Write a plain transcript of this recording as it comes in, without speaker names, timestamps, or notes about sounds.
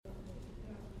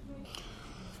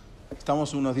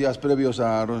Estamos unos días previos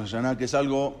a Rosh Hashanah, que es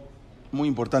algo muy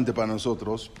importante para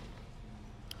nosotros.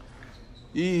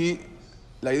 Y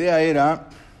la idea era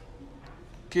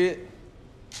que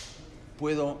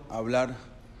puedo hablar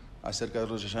acerca de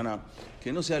Rosh Hashanah,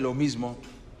 que no sea lo mismo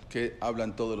que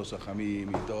hablan todos los ajamim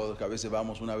y todos, que a veces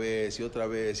vamos una vez y otra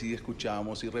vez y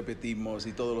escuchamos y repetimos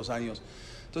y todos los años.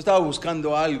 Entonces estaba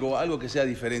buscando algo que sea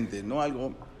diferente, no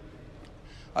algo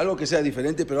que sea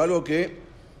diferente, pero algo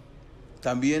que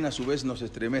también a su vez nos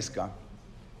estremezca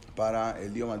para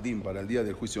el Yom Adin, para el día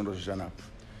del juicio en Rosh Hashanah.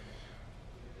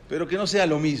 Pero que no sea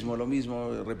lo mismo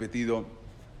repetido.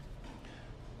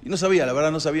 Y no sabía, la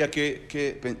verdad no sabía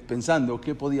pensando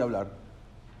qué podía hablar.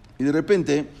 Y de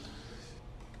repente,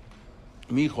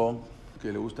 mi hijo,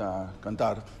 que le gusta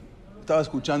cantar, estaba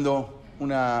escuchando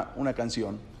una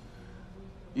canción.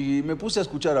 Y me puse a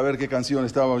escuchar a ver qué canción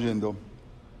estaba oyendo.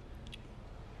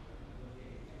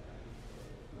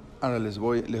 Ahora les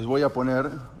voy a poner,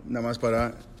 nada más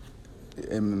para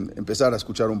empezar a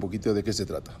escuchar un poquito de qué se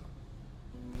trata.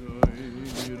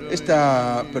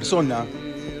 Esta persona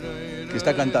que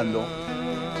está cantando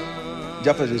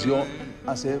ya falleció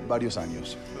hace varios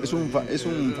años. Es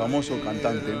un famoso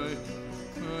cantante,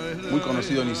 muy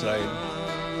conocido en Israel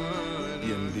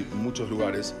y en muchos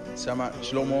lugares. Se llama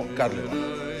Shlomo Carlebach.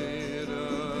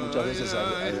 Muchas veces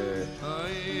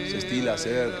se estila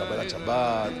hacer Kabbalat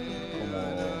Shabbat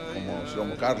como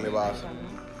Shlomo Carlebach.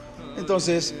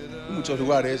 Entonces, en muchos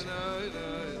lugares,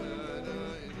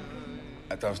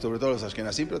 sobre todo los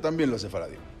ashkenazim, pero también los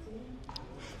sefaradí.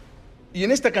 Y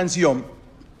en esta canción,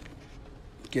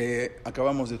 que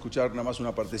acabamos de escuchar nada más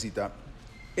una partecita,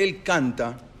 él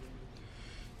canta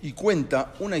y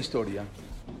cuenta una historia.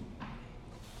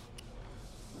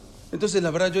 Entonces,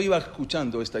 la verdad, yo iba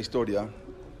escuchando esta historia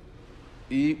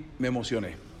y me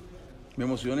emocioné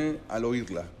al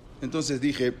oírla. Entonces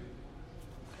dije,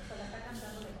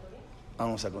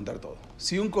 vamos a contar todo.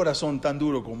 Si un corazón tan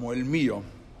duro como el mío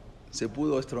se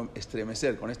pudo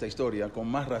estremecer con esta historia, con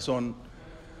más razón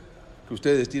que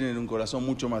ustedes tienen un corazón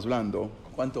mucho más blando,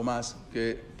 cuánto más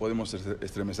que podemos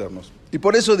estremecernos. Y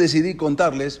por eso decidí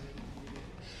contarles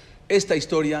esta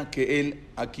historia que él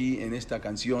aquí en esta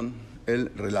canción,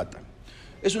 él relata.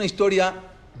 Es una historia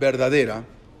verdadera,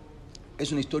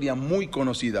 es una historia muy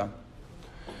conocida.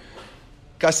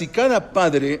 Casi cada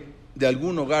padre de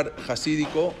algún hogar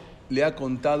jasídico le ha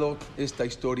contado esta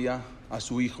historia a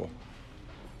su hijo.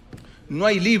 No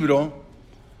hay libro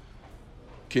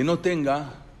que no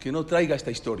traiga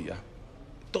esta historia.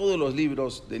 Todos los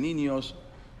libros de niños,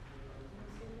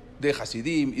 de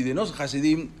Hasidim y de no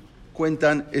Hasidim,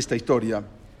 cuentan esta historia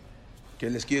que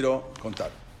les quiero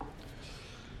contar.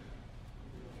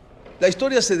 La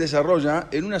historia se desarrolla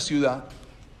en una ciudad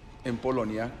en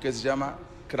Polonia que se llama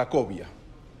Cracovia.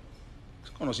 Es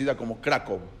conocida como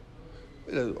Krakow.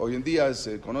 Hoy en día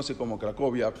se conoce como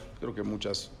Cracovia. Creo que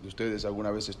muchas de ustedes alguna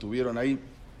vez estuvieron ahí,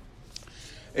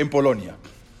 en Polonia.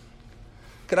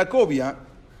 Cracovia,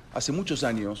 hace muchos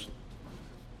años,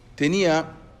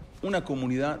 tenía una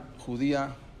comunidad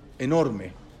judía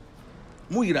enorme,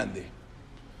 muy grande,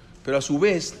 pero a su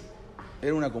vez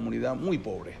era una comunidad muy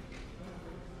pobre.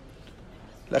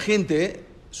 La gente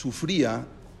sufría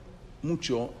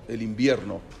mucho el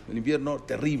invierno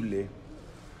terrible.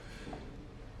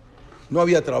 No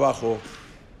había trabajo,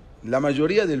 la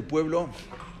mayoría del pueblo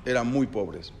eran muy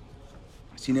pobres.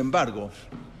 Sin embargo,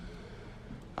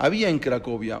 había en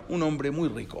Cracovia un hombre muy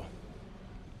rico.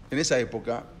 En esa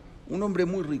época, un hombre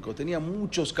muy rico, tenía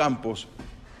muchos campos,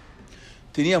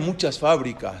 tenía muchas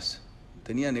fábricas,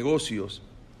 tenía negocios.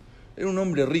 Era un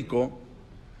hombre rico,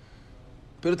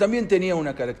 pero también tenía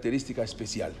una característica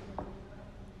especial.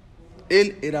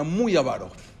 Él era muy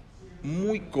avaro,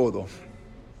 muy codo.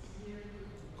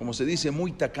 Como se dice,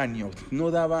 muy tacaño, no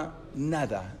daba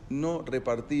nada, no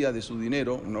repartía de su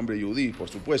dinero, un hombre yudí, por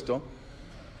supuesto,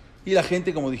 y la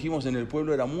gente, como dijimos, en el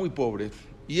pueblo era muy pobre,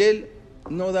 y él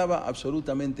no daba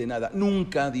absolutamente nada,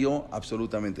 nunca dio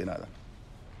absolutamente nada.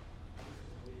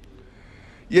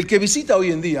 Y el que visita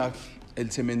hoy en día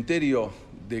el cementerio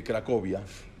de Cracovia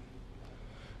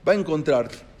va a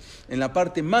encontrar en la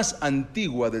parte más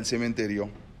antigua del cementerio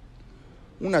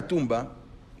una tumba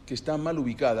que está mal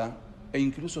ubicada e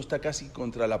incluso está casi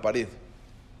contra la pared.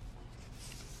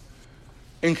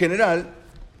 En general,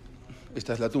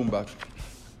 esta es la tumba.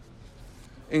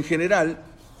 En general,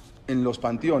 en los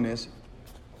panteones,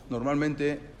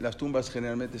 normalmente las tumbas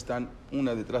generalmente están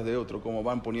una detrás de otra, como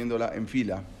van poniéndola en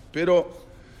fila. Pero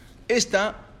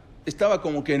esta estaba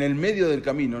como que en el medio del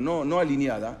camino, no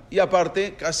alineada, y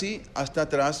aparte casi hasta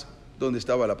atrás donde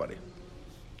estaba la pared.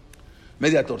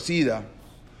 Media torcida,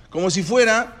 como si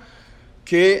fuera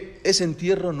que ese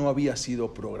entierro no había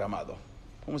sido programado.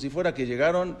 Como si fuera que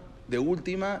llegaron de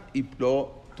última y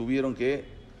lo tuvieron que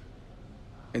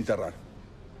enterrar.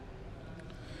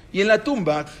 Y en la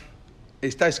tumba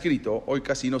está escrito, hoy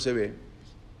casi no se ve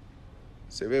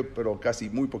pero casi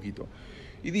muy poquito,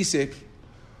 y dice,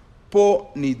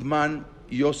 Po Nidman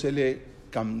Yosele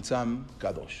Kamsam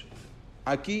Kadosh.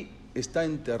 Aquí está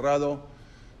enterrado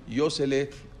Yosele,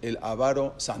 el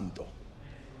avaro santo.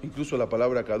 Incluso la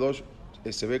palabra Kadosh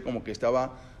se ve como que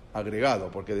estaba agregado,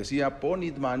 porque decía Po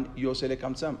Nidman Yosele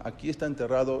Kamsam. Aquí está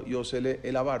enterrado Yosele,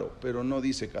 el avaro, pero no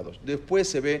dice Kadosh. Después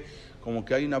se ve como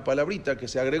que hay una palabrita que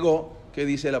se agregó que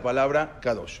dice la palabra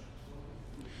Kadosh.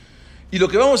 Y lo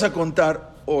que vamos a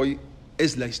contar hoy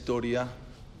es la historia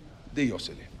de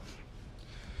Yosele.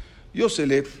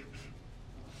 Yosele,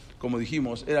 como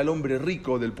dijimos, era el hombre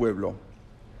rico del pueblo,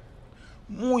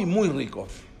 muy, muy rico.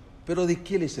 Pero ¿de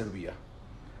qué le servía?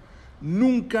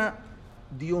 Nunca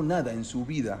dio nada en su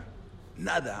vida,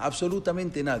 nada,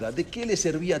 absolutamente nada. ¿De qué le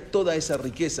servía toda esa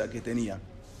riqueza que tenía?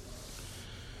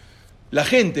 La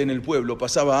gente en el pueblo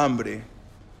pasaba hambre,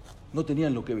 no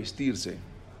tenían lo que vestirse.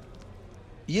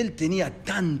 Y él tenía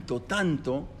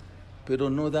tanto, pero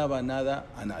no daba nada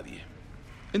a nadie.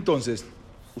 Entonces,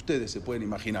 ustedes se pueden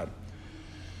imaginar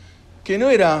que no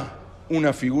era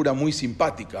una figura muy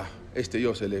simpática este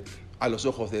Yosele a los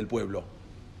ojos del pueblo.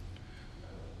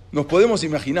 Nos podemos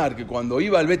imaginar que cuando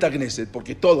iba al Bet Knesset,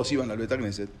 porque todos iban al Bet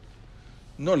Knesset,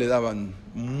 no le daban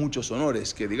muchos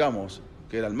honores, que digamos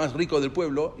que era el más rico del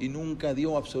pueblo y nunca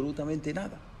dio absolutamente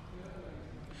nada.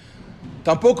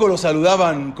 Tampoco lo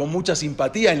saludaban con mucha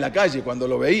simpatía en la calle cuando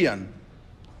lo veían.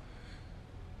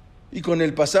 Y con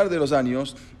el pasar de los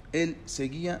años, él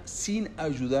seguía sin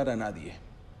ayudar a nadie.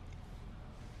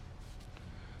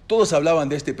 Todos hablaban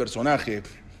de este personaje,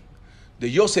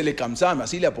 de Yosele Kamsam,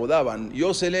 así le apodaban,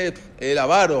 Yosele el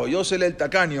avaro, Yosele el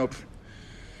tacaño.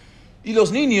 Y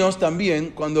los niños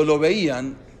también, cuando lo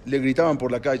veían, le gritaban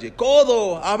por la calle,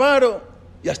 ¡Codo, avaro!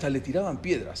 Y hasta le tiraban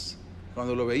piedras.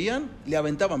 Cuando lo veían, le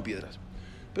aventaban piedras.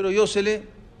 Pero Yosele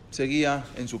seguía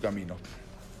en su camino.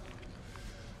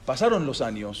 Pasaron los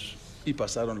años y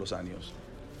pasaron los años.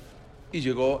 Y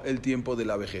llegó el tiempo de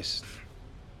la vejez.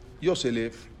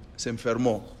 Yosele se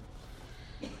enfermó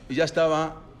y ya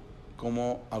estaba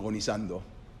como agonizando.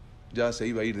 Ya se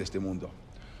iba a ir de este mundo.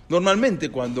 Normalmente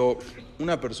cuando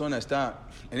una persona está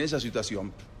en esa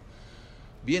situación,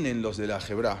 vienen los de la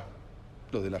Hebrá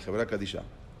Kadisha,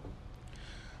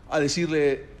 a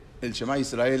decirle el Shema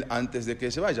Israel antes de que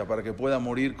se vaya, para que pueda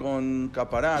morir con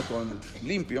capará, con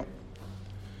limpio.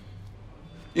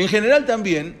 Y en general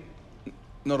también,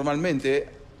 normalmente,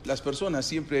 las personas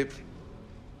siempre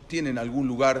tienen algún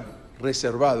lugar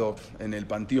reservado en el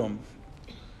panteón.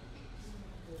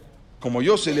 Como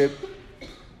Yosele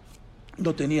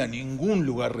no tenía ningún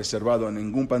lugar reservado en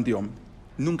ningún panteón,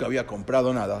 nunca había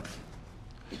comprado nada.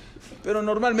 Pero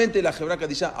normalmente la Hebrá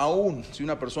Kadisha, aún si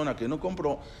una persona que no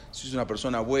compró, si es una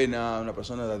persona buena, una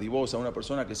persona dadivosa, una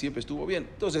persona que siempre estuvo bien,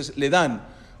 entonces le dan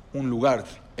un lugar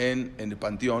en el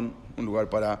panteón, un lugar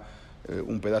para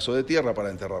un pedazo de tierra para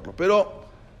enterrarlo. Pero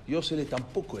Yosele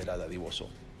tampoco era dadivoso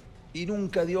y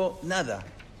nunca dio nada.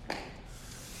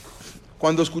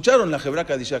 Cuando escucharon la Hebrá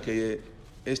Kadisha que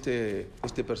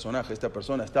este personaje, esta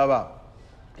persona estaba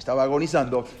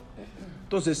agonizando,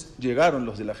 entonces llegaron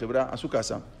los de la Hebrá a su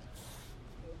casa,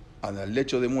 al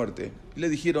lecho de muerte, y le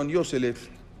dijeron, Yosele,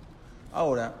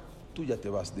 ahora tú ya te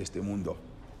vas de este mundo,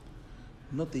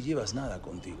 no te llevas nada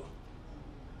contigo.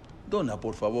 Dona,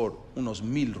 por favor, unos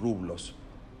 1000 rublos.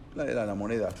 Era la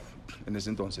moneda en ese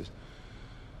entonces.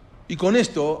 Y con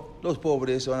esto los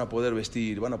pobres van a poder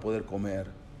vestir, van a poder comer,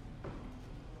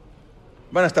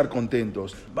 van a estar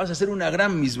contentos. Vas a hacer una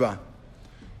gran misvá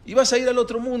y vas a ir al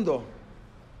otro mundo.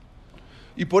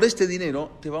 Y por este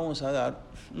dinero te vamos a dar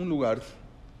un lugar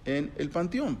en el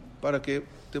panteón para que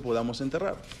te podamos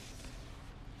enterrar.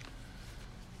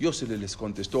 Yosele les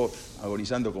contestó,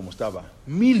 agonizando como estaba,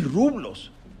 1000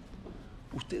 rublos.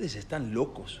 Ustedes están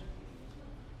locos.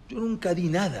 Yo nunca di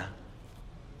nada.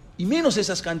 Y menos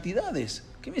esas cantidades.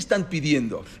 ¿Qué me están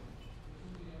pidiendo?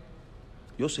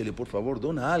 Yosele, por favor,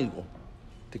 dona algo.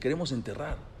 Te queremos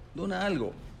enterrar. Dona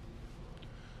algo.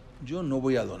 Yo no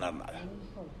voy a donar nada.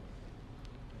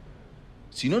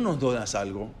 Si no nos donas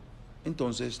algo,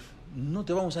 entonces no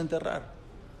te vamos a enterrar.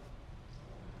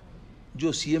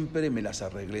 Yo siempre me las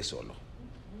arreglé solo.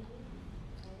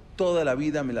 Toda la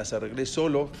vida me las arreglé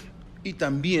solo y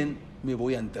también me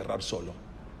voy a enterrar solo.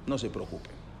 No se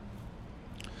preocupen.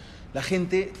 La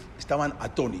gente estaban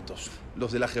atónitos.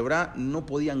 Los de la Hebrá no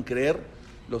podían creer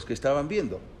los que estaban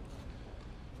viendo.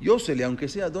 Yosele, aunque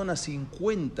sea, dona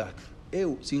 50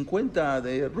 50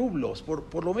 de rublos,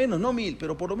 por lo menos, no 1000,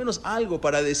 pero por lo menos algo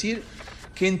para decir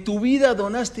que en tu vida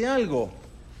donaste algo.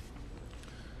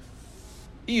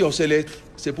 Y Yoselet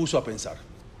se puso a pensar.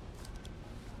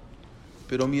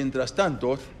 Pero mientras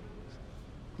tanto,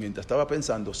 mientras estaba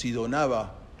pensando si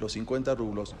donaba los 50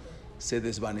 rublos, se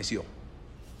desvaneció.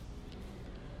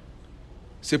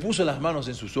 Se puso las manos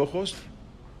en sus ojos,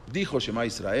 dijo Shema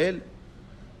Israel,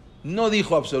 no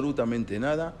dijo absolutamente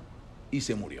nada y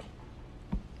se murió.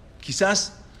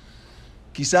 Quizás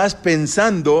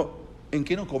pensando en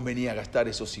que no convenía gastar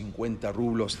esos 50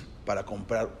 rublos para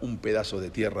comprar un pedazo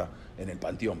de tierra en el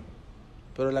panteón.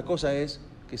 Pero la cosa es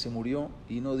que se murió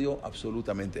y no dio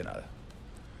absolutamente nada.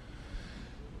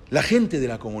 La gente de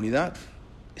la comunidad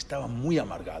estaban muy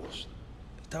amargados,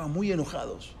 estaban muy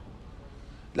enojados.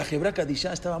 La Jebra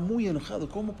Kadishá estaba muy enojado.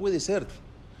 ¿Cómo puede ser?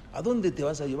 ¿A dónde te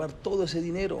vas a llevar todo ese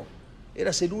dinero?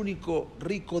 Eras el único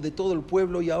rico de todo el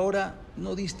pueblo y ahora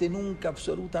no diste nunca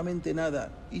absolutamente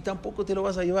nada y tampoco te lo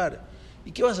vas a llevar.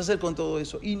 ¿Y qué vas a hacer con todo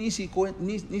eso? Y ni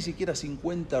siquiera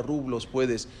 50 rublos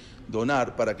puedes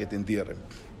donar para que te entierren.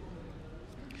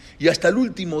 Y hasta el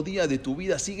último día de tu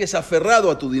vida sigues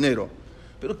aferrado a tu dinero.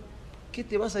 Pero ¿qué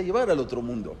te vas a llevar al otro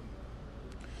mundo?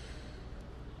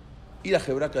 Y la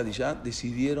Jebra Kadishá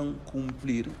decidieron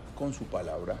cumplir con su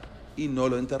palabra y no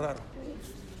lo enterraron.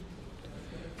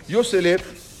 Yoselet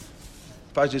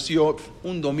falleció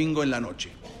un domingo en la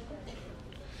noche.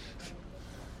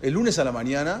 El lunes a la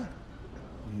mañana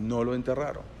no lo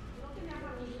enterraron.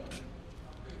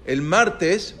 El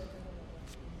martes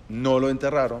no lo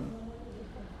enterraron.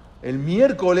 El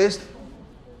miércoles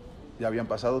ya habían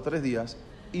pasado 3 días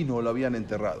y no lo habían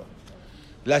enterrado.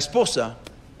 La esposa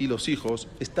y los hijos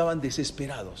estaban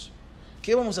desesperados.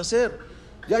 ¿Qué vamos a hacer?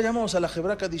 Ya llamamos a la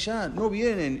Jebra Kadishá, no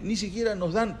vienen, ni siquiera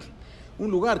nos dan un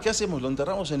lugar. ¿Qué hacemos? ¿Lo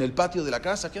enterramos en el patio de la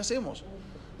casa? ¿Qué hacemos?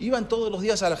 Iban todos los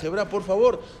días a la Jebra, por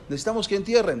favor, necesitamos que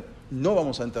entierren. No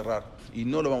vamos a enterrar y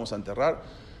no lo vamos a enterrar.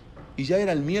 Y ya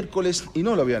era el miércoles y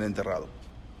no lo habían enterrado.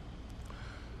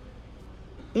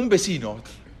 Un vecino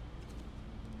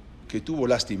que tuvo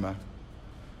lástima,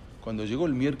 cuando llegó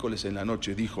el miércoles en la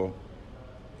noche, dijo: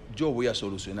 yo voy a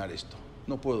solucionar esto,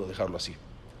 no puedo dejarlo así.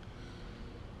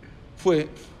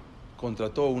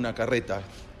 Contrató una carreta,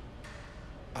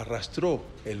 arrastró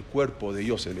el cuerpo de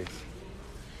Yoselet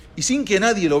y sin que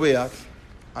nadie lo vea,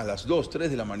 a las 2, 3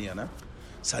 de la mañana,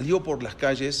 salió por las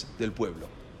calles del pueblo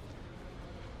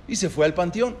y se fue al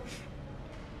panteón.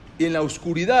 Y en la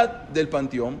oscuridad del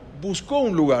panteón buscó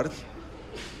un lugar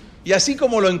y así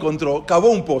como lo encontró, cavó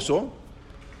un pozo,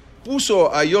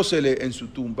 puso a Yoselet en su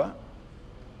tumba,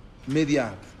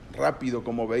 media rápido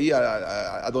como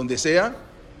veía a donde sea,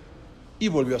 y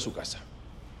volvió a su casa.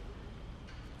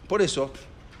 Por eso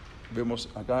vemos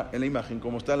acá en la imagen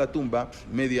cómo está la tumba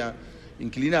media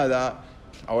inclinada.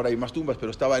 Ahora hay más tumbas,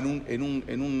 pero estaba en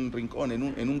un rincón,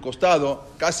 en un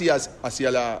costado, casi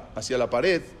hacia la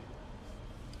pared,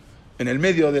 en el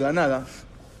medio de la nada.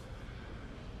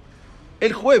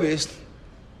 El jueves,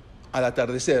 al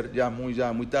atardecer, ya muy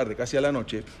tarde, casi a la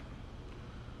noche,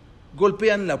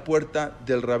 golpean la puerta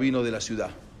del rabino de la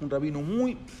ciudad, un rabino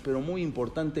muy, pero muy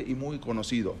importante y muy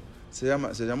conocido. Se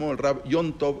llamó el Rab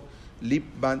Yom Tov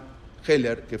Lippman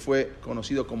Heller, que fue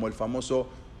conocido como el famoso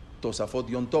Tosafot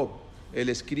Yom Tov. Él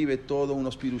escribe todos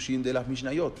unos pirushim de las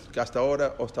Mishnayot, que hasta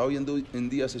hoy en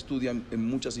día se estudian en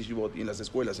muchas yeshivot y en las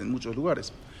escuelas, en muchos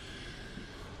lugares.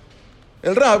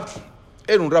 El Rab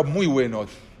era un Rab muy bueno,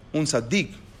 un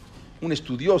tzaddik, un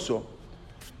estudioso,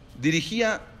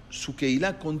 dirigía su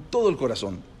keilá con todo el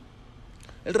corazón.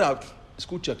 El Rab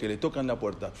escucha que le tocan la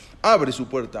puerta, abre su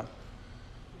puerta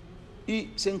y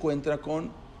se encuentra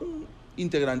con un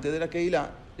integrante de la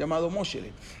keilá llamado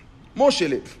Moshele.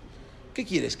 Moshele, ¿qué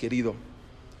quieres, querido?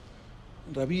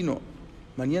 Rabino,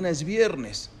 mañana es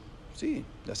viernes. Sí,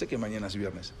 ya sé que mañana es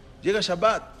viernes. Llega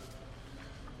Shabbat.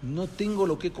 No tengo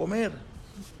lo que comer.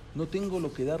 No tengo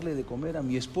lo que darle de comer a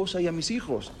mi esposa y a mis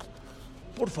hijos.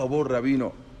 Por favor,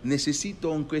 Rabino,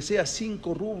 necesito aunque sea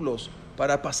 5 rublos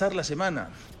para pasar la semana.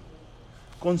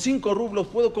 Con 5 rublos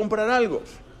puedo comprar algo.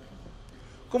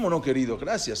 ¿Cómo no, querido?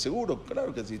 Gracias, seguro,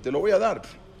 claro que sí, te lo voy a dar.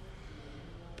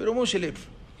 Pero Moshele,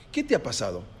 ¿qué te ha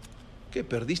pasado? ¿Qué,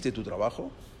 perdiste tu trabajo?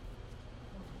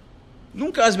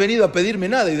 Nunca has venido a pedirme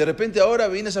nada y de repente ahora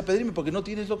vienes a pedirme porque no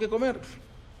tienes lo que comer.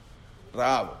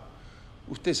 Rab,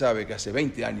 usted sabe que hace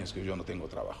 20 años que yo no tengo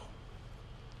trabajo.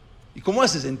 ¿Y cómo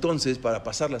haces entonces para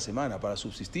pasar la semana, para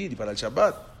subsistir y para el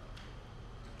Shabbat?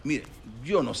 Mire,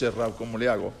 yo no sé, Rab, cómo le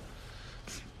hago,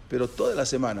 pero todas las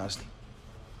semanas,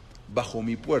 bajo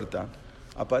mi puerta,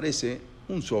 aparece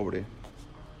un sobre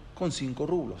con 5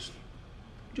 rublos.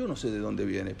 Yo no sé de dónde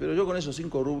viene, pero yo con esos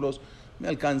 5 rublos me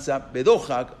alcanza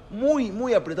bedojak, muy,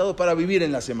 muy apretado para vivir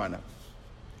en la semana.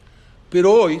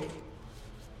 Pero hoy,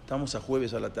 estamos a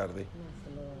jueves a la tarde,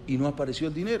 y no apareció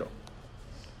el dinero.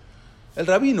 El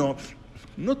rabino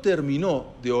no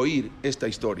terminó de oír esta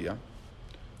historia,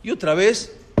 y otra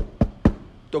vez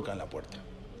tocan la puerta.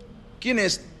 ¿Quién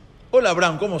es? Hola,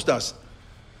 Abraham, ¿cómo estás?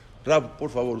 Rab, por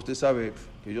favor, usted sabe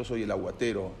que yo soy el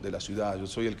aguatero de la ciudad, yo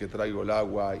soy el que traigo el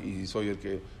agua y soy el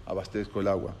que abastezco el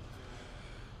agua.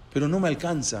 Pero no me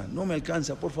alcanza,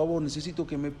 por favor, necesito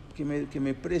que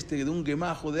me preste de un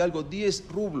gemajo de algo, 10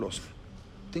 rublos.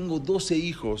 Tengo 12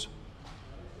 hijos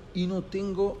y no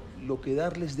tengo lo que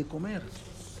darles de comer.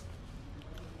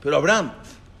 Pero Abraham,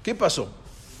 ¿qué pasó?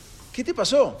 ¿Qué te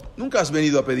pasó? Nunca has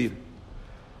venido a pedir.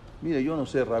 Mire, yo no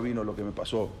sé, rabino, lo que me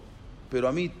pasó, pero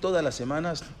a mí todas las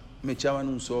semanas me echaban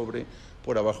un sobre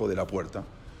por abajo de la puerta,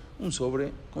 un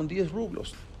sobre con 10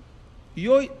 rublos. Y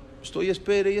hoy estoy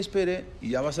espere, y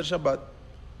ya va a ser Shabbat,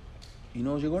 y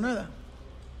no llegó nada.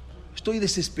 Estoy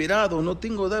desesperado, no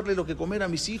tengo que darle lo que comer a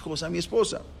mis hijos, a mi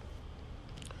esposa.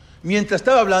 Mientras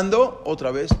estaba hablando,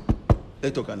 otra vez, le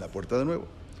tocan la puerta de nuevo.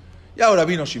 Y ahora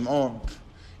vino Shimón,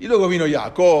 y luego vino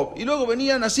Jacob, y luego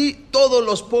venían así todos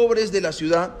los pobres de la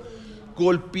ciudad,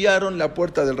 golpearon la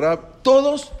puerta del Rab,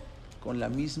 todos con la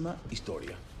misma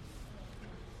historia.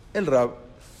 El Rab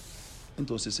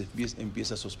entonces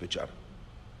empieza a sospechar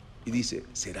y dice,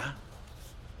 ¿será?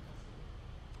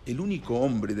 El único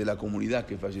hombre de la comunidad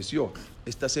que falleció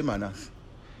esta semana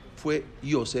fue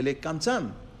Yosele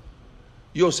Kamsam,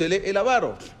 Yosele el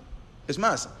avaro. Es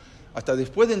más, hasta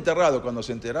después de enterrado, cuando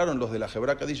se enteraron los de la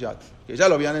Jebra Kadishat, que ya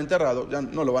lo habían enterrado, ya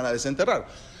no lo van a desenterrar,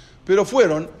 pero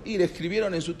fueron y le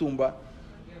escribieron en su tumba,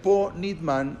 Po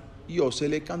Nidman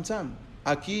Yosele Kamsam.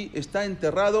 Aquí está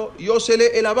enterrado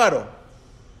Yosele el avaro.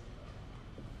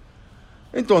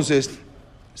 Entonces,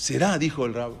 ¿será? Dijo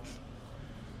el Rab.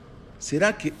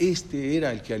 ¿Será que este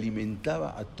era el que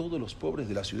alimentaba a todos los pobres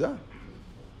de la ciudad?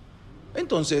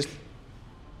 Entonces,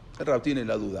 el Rab tiene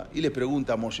la duda y le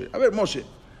pregunta a Moshe, a ver, Moshe,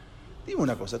 dime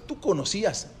una cosa, ¿tú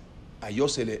conocías a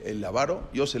Yosele el avaro,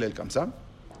 Yosele el Kamsam?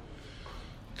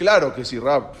 Claro que sí,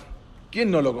 Rab. ¿Quién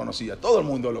no lo conocía? Todo el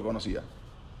mundo lo conocía.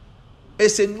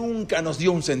 Ese nunca nos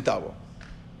dio un centavo.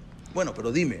 Bueno,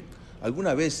 pero dime,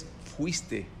 ¿alguna vez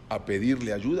fuiste a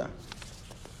pedirle ayuda?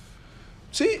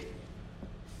 Sí.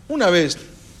 Una vez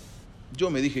yo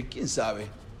me dije, ¿quién sabe?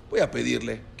 Voy a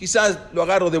pedirle. Quizás lo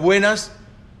agarro de buenas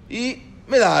y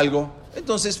me da algo.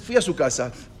 Entonces fui a su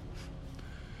casa.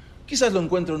 Quizás lo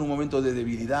encuentro en un momento de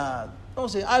debilidad. No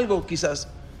sé, algo quizás.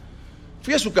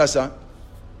 Fui a su casa.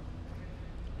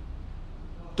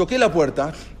 Toqué la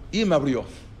puerta y me abrió.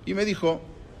 Y me dijo,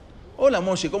 hola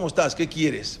Moshe, ¿cómo estás? ¿Qué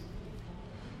quieres?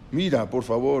 Mira, por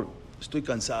favor, estoy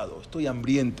cansado, estoy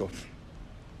hambriento.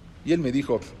 Y él me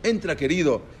dijo, entra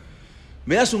querido,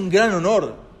 me das un gran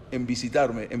honor en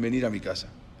visitarme, en venir a mi casa.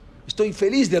 Estoy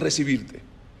feliz de recibirte.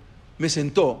 Me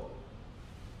sentó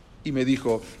y me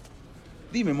dijo,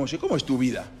 dime Moshe, ¿cómo es tu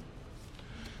vida?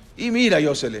 Y mira,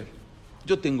 Yosele,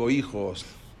 yo tengo hijos,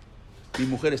 mi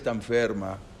mujer está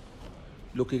enferma,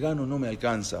 lo que gano no me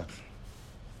alcanza.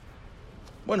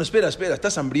 Bueno, espera,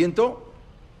 ¿estás hambriento?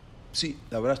 Sí,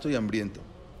 la verdad estoy hambriento.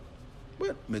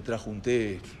 Bueno, me trajo un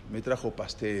té, me trajo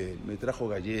pastel, me trajo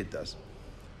galletas.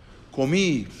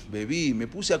 Comí, bebí, me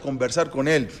puse a conversar con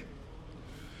él.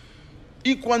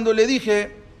 Y cuando le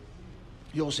dije,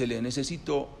 Yosele,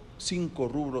 necesito 5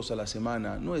 rublos a la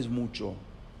semana, no es mucho,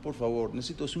 por favor,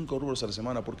 necesito 5 rublos a la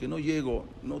semana porque no llego,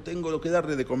 no tengo lo que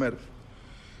darle de comer.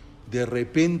 De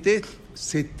repente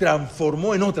se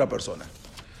transformó en otra persona.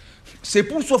 Se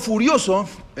puso furioso,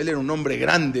 él era un hombre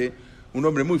grande, un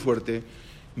hombre muy fuerte,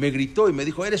 me gritó y me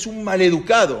dijo, eres un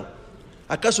maleducado,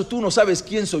 ¿acaso tú no sabes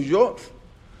quién soy yo?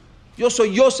 Yo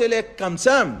soy Yosele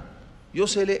Kamsam,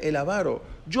 Yosele el avaro,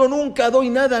 yo nunca doy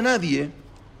nada a nadie.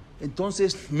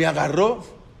 Entonces me agarró,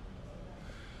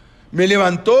 me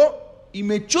levantó y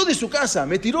me echó de su casa,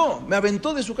 me tiró, me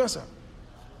aventó de su casa.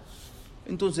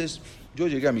 Entonces yo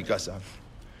llegué a mi casa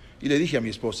y le dije a mi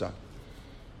esposa,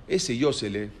 ese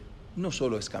Yosele no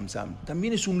solo es Kamsam,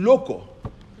 también es un loco.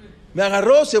 Me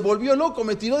agarró, se volvió loco,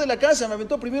 me tiró de la casa, me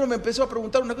aventó. Primero me empezó a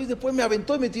preguntar una cosa y después me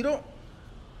aventó y me tiró.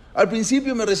 Al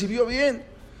principio me recibió bien.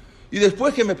 Y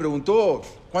después que me preguntó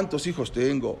cuántos hijos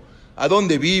tengo, a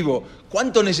dónde vivo,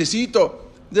 cuánto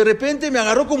necesito, de repente me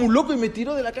agarró como un loco y me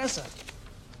tiró de la casa.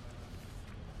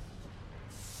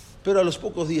 Pero a los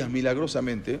pocos días,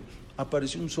 milagrosamente,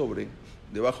 apareció un sobre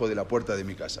debajo de la puerta de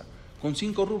mi casa, con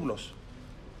 5 rublos.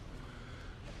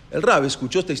 El Rab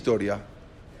escuchó esta historia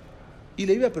y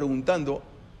le iba preguntando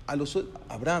a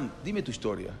Abraham, dime tu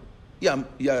historia, y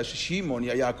a Shimon y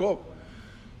a Jacob.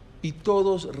 Y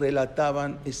todos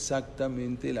relataban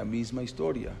exactamente la misma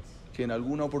historia, que en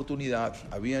alguna oportunidad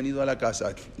habían ido a la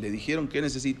casa, le dijeron qué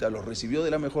necesita, los recibió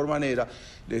de la mejor manera,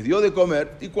 les dio de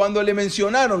comer, y cuando le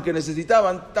mencionaron que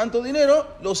necesitaban tanto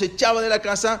dinero, los echaba de la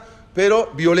casa,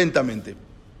 pero violentamente.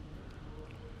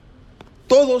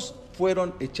 Todos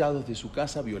fueron echados de su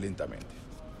casa violentamente.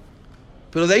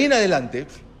 Pero de ahí en adelante,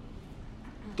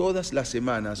 todas las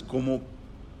semanas, como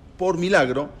por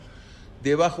milagro,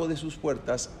 debajo de sus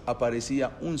puertas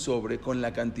aparecía un sobre con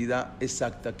la cantidad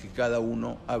exacta que cada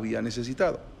uno había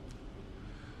necesitado.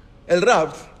 El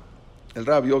Rab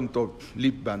Yom Tov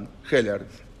Lippman Heller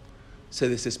se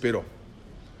desesperó.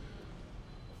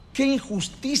 ¡Qué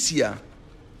injusticia!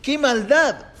 ¡Qué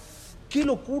maldad! ¡Qué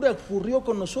locura ocurrió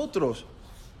con nosotros!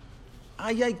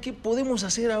 ¡Ay, qué podemos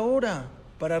hacer ahora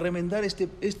para remendar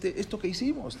esto que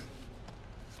hicimos!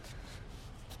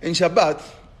 En Shabbat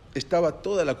estaba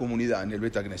toda la comunidad en el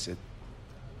Bet HaKnesset.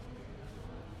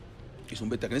 Es un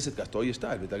Bet HaKnesset que hasta hoy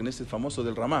está, el Bet HaKnesset famoso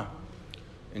del Ramá,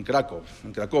 en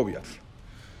Cracovia.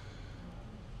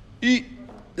 Y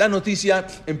la noticia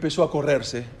empezó a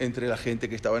correrse entre la gente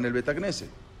que estaba en el Bet HaKnesset.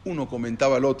 Uno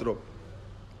comentaba al otro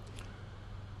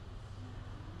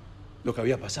lo que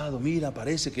había pasado. Mira,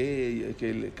 parece que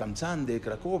el Kamzán de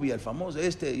Cracovia, el famoso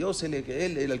Yosele, que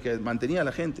él era el que mantenía a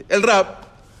la gente. El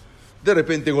Rab de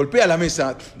repente golpea la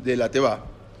mesa de la Tevá,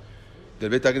 del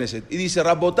Bet HaKnesset, y dice: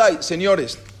 Rabotai,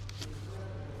 señores,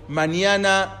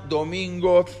 mañana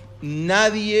domingo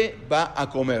nadie va a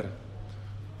comer.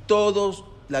 Todos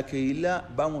la Keilah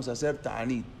vamos a hacer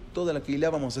ta'anit, toda la Keilah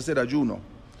vamos a hacer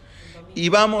ayuno. Y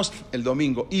vamos, el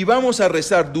domingo, y vamos a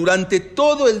rezar durante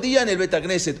todo el día en el Bet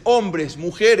HaKnesset, hombres,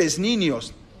 mujeres,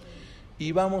 niños.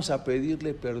 Y vamos a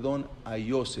pedirle perdón a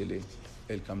Yosele,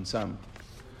 el Kamzam,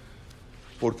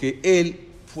 porque él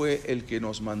fue el que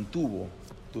nos mantuvo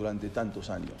durante tantos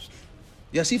años.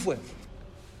 Y así fue.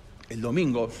 El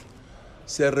domingo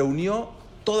se reunió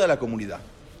toda la comunidad,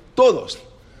 todos,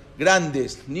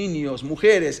 grandes, niños,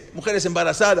 mujeres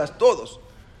embarazadas, todos.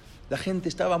 La gente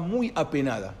estaba muy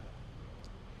apenada.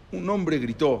 Un hombre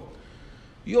gritó: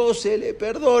 Yosele,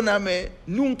 perdóname,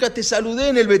 nunca te saludé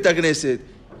en el Bet HaKnesset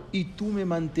y tú me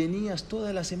mantenías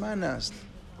todas las semanas.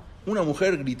 Una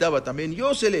mujer gritaba también: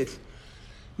 Yosele,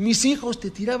 mis hijos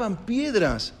te tiraban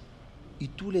piedras y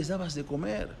tú les dabas de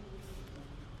comer.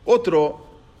 Otro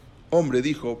hombre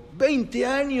dijo: 20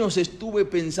 años estuve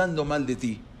pensando mal de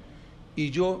ti y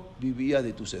yo vivía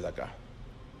de tu sedacá.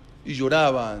 Y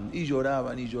lloraban, y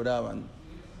lloraban, y lloraban.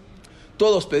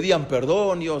 Todos pedían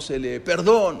perdón, Yosele,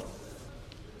 perdón.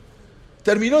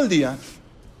 Terminó el día,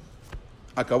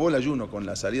 acabó el ayuno con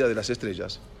la salida de las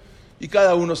estrellas y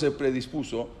cada uno se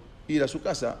predispuso a ir a su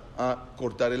casa a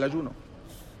cortar el ayuno.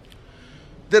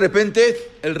 De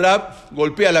repente, el Rab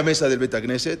golpea la mesa del Bet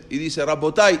HaKnesset y dice: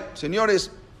 Rabotai,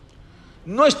 señores,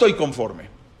 no estoy conforme.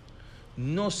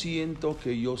 No siento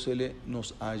que Yosele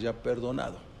nos haya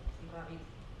perdonado,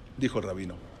 dijo el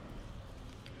rabino.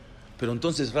 Pero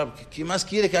entonces, Rab, ¿qué más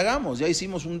quiere que hagamos? Ya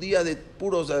hicimos un día de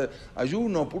puros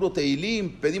ayuno, puro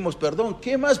teilim, pedimos perdón.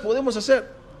 ¿Qué más podemos hacer?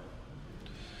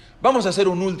 Vamos a hacer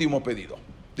un último pedido,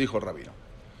 dijo el rabino.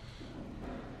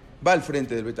 Va al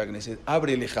frente del Bet HaKnesset,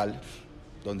 abre el ejal,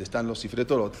 donde están los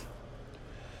sifretorot,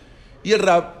 y el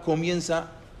Rab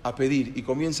comienza a pedir y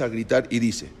comienza a gritar y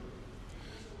dice: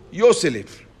 Yosele,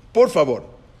 por favor,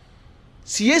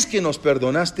 si es que nos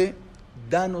perdonaste,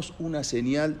 danos una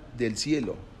señal del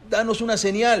cielo, danos una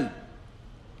señal.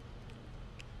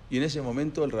 Y en ese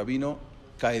momento el rabino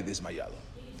cae desmayado.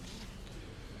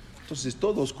 Entonces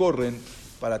todos corren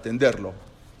para atenderlo,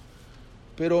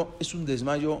 pero es un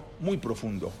desmayo muy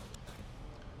profundo.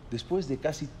 Después de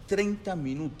casi 30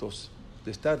 minutos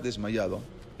de estar desmayado,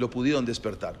 lo pudieron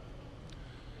despertar.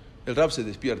 El Rab se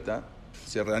despierta,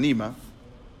 se reanima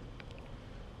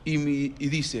y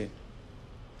dice: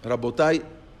 Rabotai,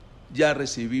 ya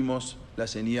recibimos la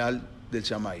señal del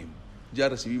Shamaim, ya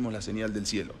recibimos la señal del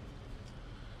cielo.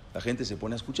 La gente se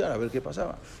pone a escuchar a ver qué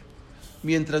pasaba.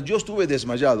 Mientras yo estuve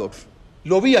desmayado,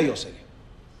 lo vi a Yosele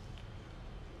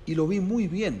y lo vi muy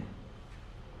bien.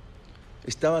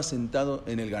 Estaba sentado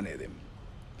en el Gan Eden,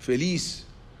 feliz,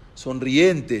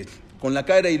 sonriente, con la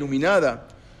cara iluminada,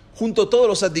 junto a todos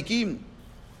los tzadikim.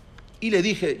 Y le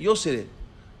dije: Yosele,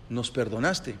 ¿nos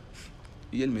perdonaste?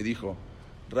 Y él me dijo: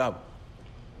 Rab,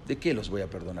 ¿de qué los voy a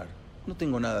perdonar? No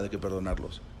tengo nada de qué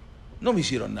perdonarlos. No me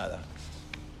hicieron nada.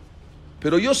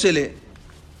 Pero Yosele,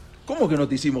 ¿cómo que no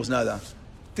te hicimos nada?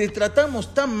 Te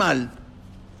tratamos tan mal,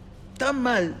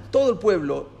 todo el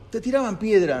pueblo, te tiraban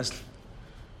piedras.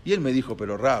 Y él me dijo: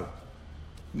 pero Rab,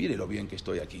 mire lo bien que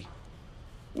estoy aquí.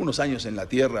 Unos años en la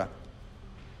tierra,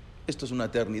 esto es una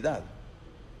eternidad.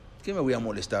 ¿Qué me voy a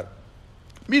molestar?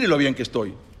 Mire lo bien que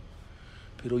estoy.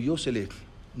 Pero Yosele,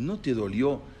 ¿no te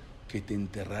dolió que te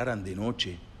enterraran de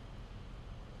noche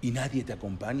y nadie te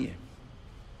acompañe?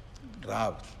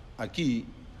 Rab, aquí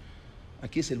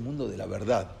es el mundo de la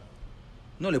verdad.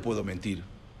 No le puedo mentir.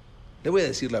 Le voy a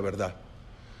decir la verdad.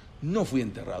 No fui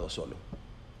enterrado solo.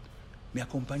 Me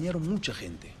acompañaron mucha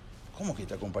gente. ¿Cómo que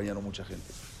te acompañaron mucha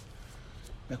gente?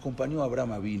 Me acompañó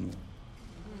Abraham Avinu.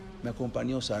 Me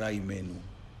acompañó Sarai Menú.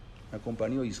 Me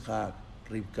acompañó Isaac,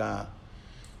 Ribka.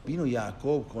 Vino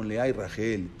Jacob con Lea y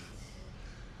Rachel.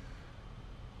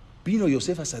 Vino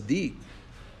Yosef Asadik.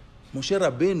 Moshe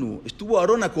Rabbenu. Estuvo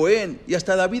Aarón a Cohen. Y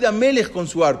hasta David Amelech con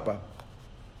su arpa.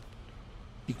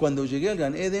 Y cuando llegué al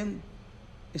Gan Eden,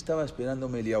 estaba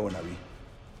esperándome Eliyahu Naví.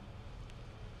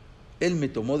 Él me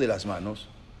tomó de las manos,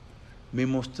 me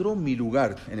mostró mi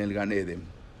lugar en el Gan Eden.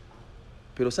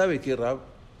 Pero ¿sabe qué, Rab?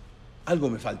 Algo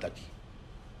me falta aquí.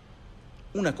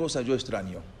 Una cosa yo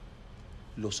extraño,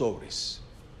 los sobres.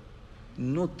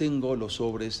 No tengo los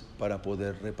sobres para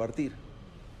poder repartir.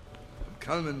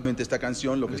 Esta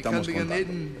canción, lo que estamos contando.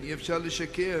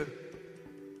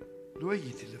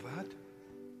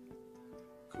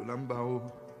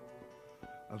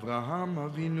 אברהם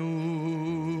אבינו,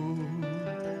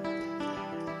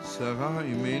 שרה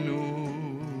אמנו,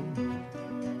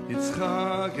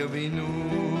 יצחק אבינו,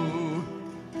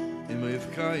 עם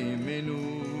רבקה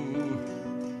אמנו,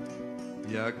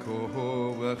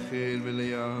 יעקב, רחל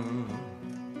ולאה,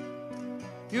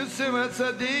 יוסף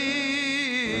הצדיק,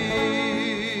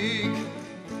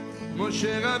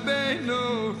 משה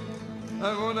רבנו,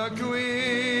 אהרון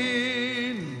הכהן,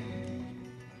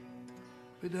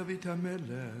 ודוד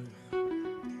המלך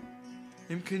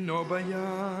עם כינו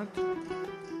ביד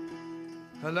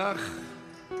הלך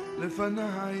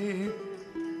לפניי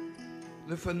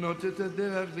לפנות את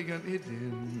הדרך לגן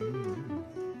עדן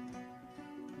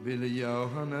ואליהו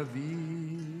הנביא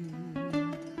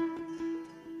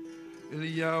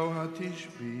אליהו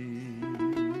התשבי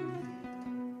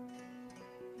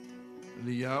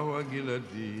אליהו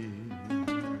הגלעדי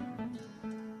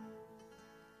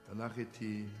הלך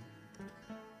איתי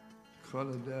כל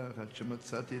הדרך עד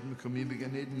שמצאתי את מקומי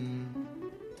בגן עדן.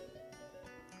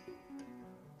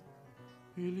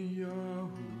 אליהו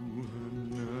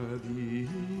הנביא,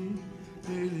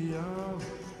 אליהו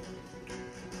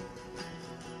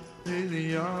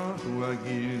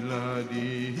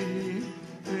הגלעדי,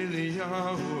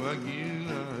 אליהו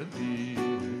הגלעדי,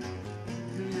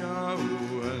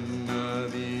 אליהו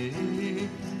הנביא,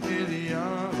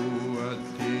 אליהו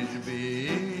התשבי,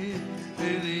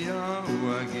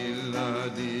 אליהו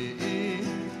הגלעדי,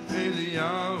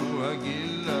 אליהו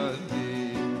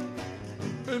הגלעדי,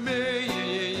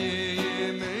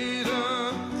 מאירה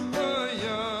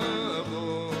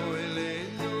יבוא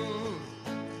אלינו,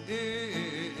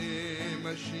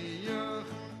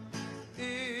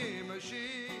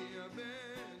 משיח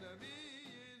בן אבי.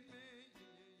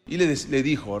 Y le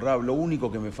dijo, Rab, lo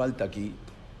único que me falta aquí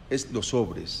es los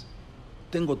sobres.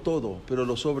 Tengo todo, pero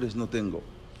los sobres no tengo.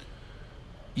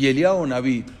 Y Eliyahu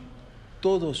Naví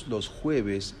todos los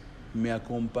jueves me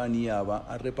acompañaba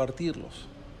a repartirlos.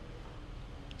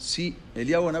 Sí,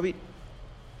 Eliyahu Naví.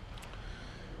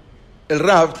 El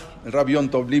Rab Yom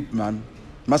Tov Lipman,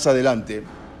 más adelante,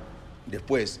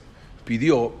 después,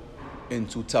 pidió en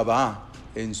su tzaba'á,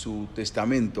 en su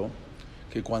testamento,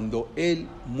 que cuando él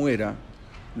muera,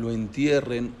 lo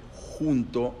entierren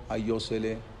junto a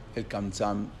Yosele el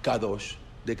Kamzam Kadosh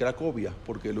de Cracovia,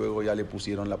 porque luego ya le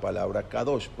pusieron la palabra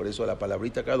Kadosh, por eso la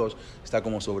palabrita Kadosh está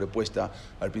como sobrepuesta.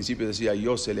 Al principio decía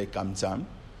Yosele Kamzam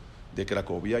de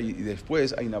Cracovia y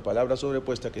después hay una palabra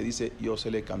sobrepuesta que dice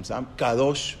Yosele Kamzam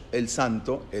Kadosh, el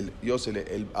santo, el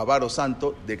Yosele, el avaro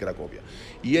santo de Cracovia.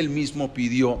 Y él mismo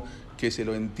pidió que se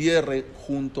lo entierre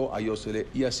junto a Yosele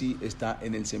y así está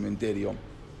en el cementerio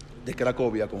de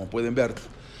Cracovia, como pueden ver.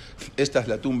 Esta es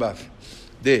la tumba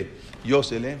de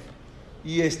Yosele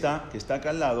y esta que está acá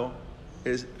al lado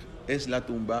es la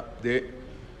tumba de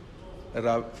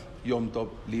Rab Yom Tov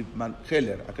Lipman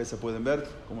Heller. Acá se pueden ver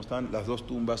cómo están las dos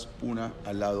tumbas, una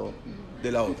al lado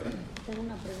de la otra. Tengo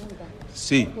una pregunta.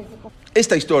 Sí,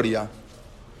 esta historia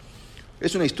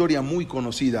es una historia muy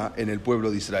conocida en el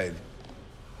pueblo de Israel.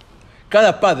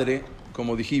 Cada padre,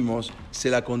 como dijimos,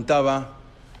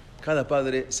 cada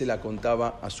padre se la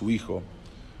contaba a su hijo.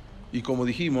 Y como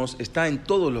dijimos, está en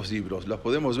todos los libros. La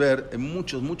podemos ver en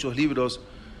muchos libros.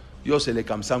 Yosele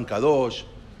Kamzam Kadosh.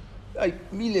 Hay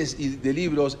miles de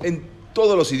libros en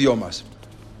todos los idiomas.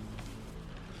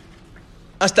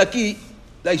 Hasta aquí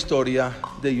la historia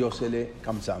de Yosele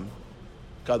Kamzam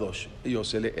Kadosh,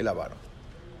 Yosele el avaro.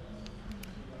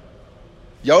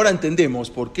 Y ahora entendemos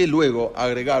por qué luego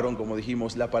agregaron, como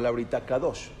dijimos, la palabrita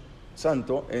Kadosh,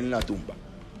 santo, en la tumba.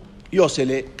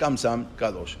 Yosele Kamsam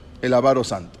Kadosh, el avaro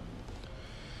santo.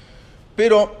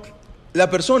 Pero la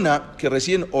persona que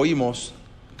recién oímos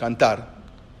cantar,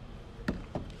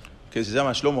 que se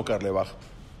llama Shlomo Carlebach,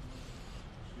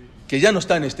 que ya no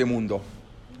está en este mundo,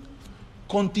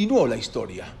 continuó la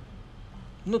historia.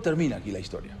 No termina aquí la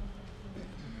historia.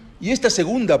 Y esta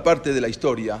segunda parte de la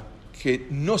historia, que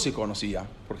no se conocía,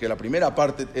 porque la primera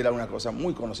parte era una cosa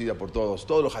muy conocida por todos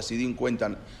los hasidim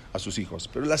cuentan a sus hijos,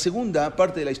 pero la segunda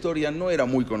parte de la historia no era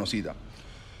muy conocida.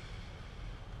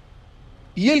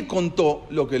 Y él contó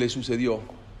lo que le sucedió.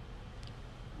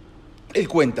 Él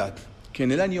cuenta que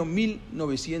en el año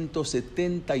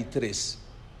 1973,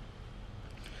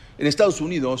 en Estados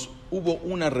Unidos hubo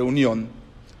una reunión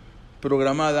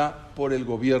programada por el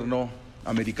gobierno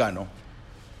americano.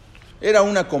 Era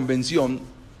una convención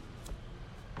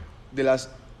de las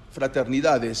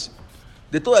fraternidades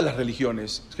de todas las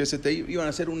religiones, que iban a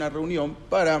hacer una reunión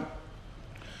para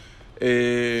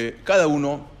cada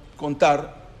uno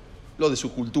contar lo de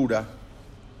su cultura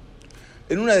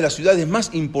en una de las ciudades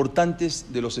más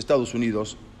importantes de los Estados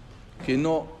Unidos, que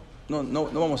no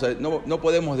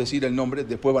podemos decir el nombre,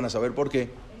 después van a saber por qué.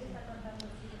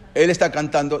 Él está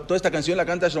cantando, toda esta canción la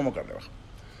canta Shlomo Carlebach.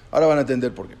 Ahora van a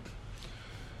entender por qué.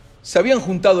 Se habían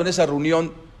juntado en esa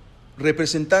reunión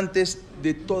representantes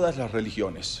de todas las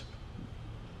religiones,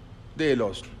 de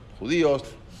los judíos,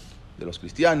 de los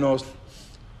cristianos,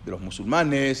 de los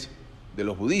musulmanes, de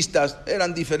los budistas,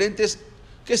 eran diferentes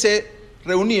que se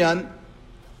reunían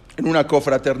en una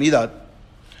confraternidad.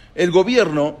 El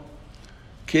gobierno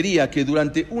quería que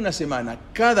durante una semana,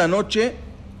 cada noche,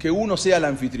 que uno sea el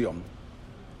anfitrión.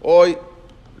 Hoy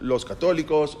los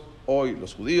católicos, hoy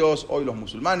los judíos, hoy los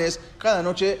musulmanes, cada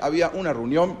noche había una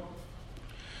reunión.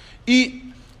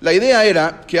 Y la idea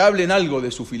era que hablen algo de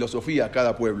su filosofía,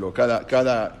 cada pueblo,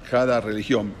 cada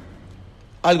religión,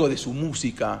 algo de su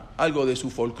música, algo de su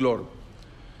folclore.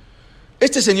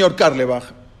 Este señor Carlebach,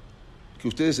 que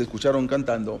ustedes escucharon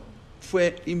cantando,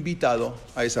 fue invitado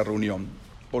a esa reunión,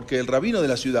 porque el rabino de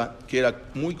la ciudad, que era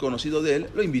muy conocido de él,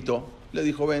 lo invitó, le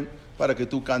dijo, ven, para que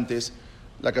tú cantes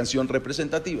la canción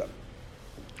representativa.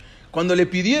 Cuando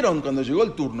llegó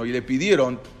el turno y le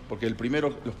pidieron, porque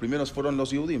los primeros fueron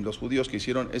los judíos que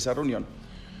hicieron esa reunión,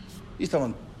 y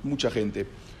estaban mucha gente.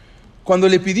 Cuando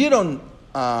le pidieron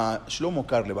a Shlomo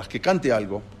Carlebach que cante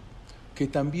algo, que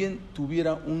también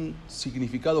tuviera un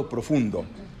significado profundo,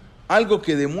 algo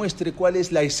que demuestre cuál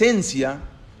es la esencia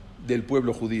del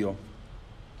pueblo judío,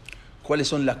 cuáles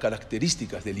son las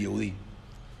características del Yehudí.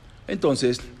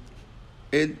 Entonces,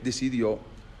 él decidió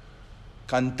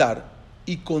cantar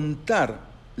y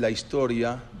contar la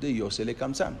historia de Yosele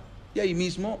Kamsam. Y ahí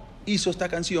mismo hizo esta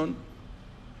canción,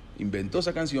 inventó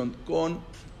esa canción con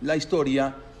la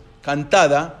historia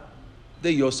cantada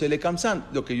de Yosele Kamsam,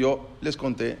 lo que yo les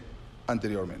conté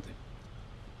anteriormente.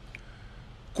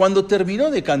 Cuando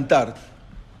terminó de cantar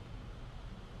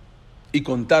y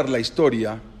contar la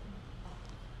historia,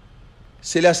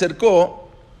 se le acercó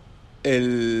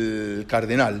el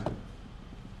cardenal,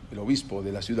 el obispo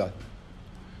de la ciudad,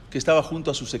 que estaba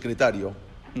junto a su secretario,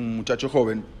 un muchacho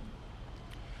joven,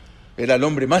 era el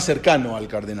hombre más cercano al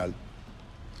cardenal.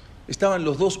 Estaban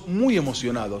los dos muy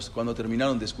emocionados cuando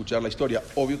terminaron de escuchar la historia.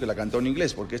 Obvio que la cantó en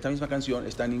inglés, porque esta misma canción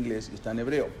está en inglés y está en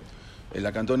hebreo. Él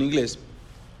la cantó en inglés.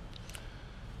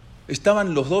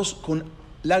 Estaban los dos con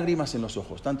lágrimas en los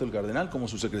ojos, tanto el cardenal como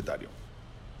su secretario.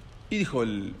 Y dijo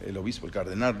el obispo, el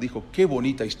cardenal, dijo, qué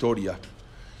bonita historia,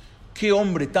 qué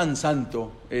hombre tan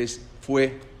santo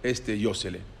fue este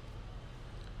Yosele.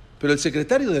 Pero el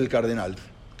secretario del cardenal,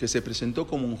 que se presentó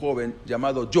como un joven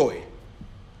llamado Joe,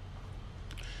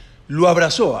 lo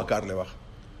abrazó a Carlebach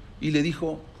y le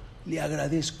dijo, le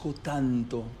agradezco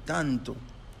tanto, tanto.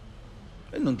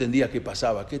 Él no entendía qué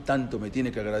pasaba, qué tanto me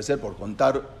tiene que agradecer por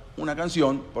cantar una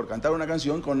canción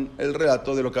con el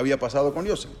relato de lo que había pasado con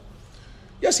Yosele.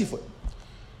 Y así fue.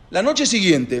 La noche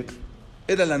siguiente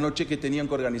era la noche que tenían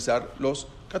que organizar los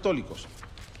católicos.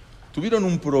 Tuvieron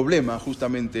un problema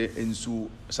justamente en su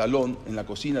salón, en la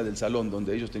cocina del salón,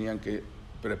 donde ellos tenían que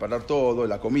preparar todo,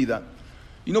 la comida,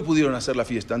 y no pudieron hacer la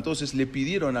fiesta. Entonces le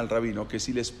pidieron al rabino que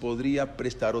si les podría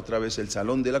prestar otra vez el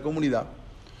salón de la comunidad,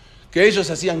 que ellos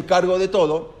hacían cargo de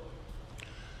todo.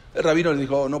 El rabino les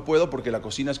dijo, no puedo porque la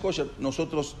cocina es kosher,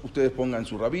 ustedes pongan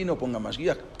su rabino, pongan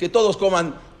mashgiach, que todos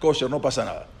coman kosher, no pasa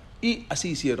nada. Y así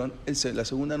hicieron. La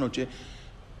segunda noche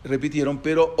repitieron,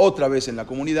 pero otra vez en la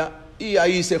comunidad, y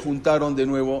ahí se juntaron de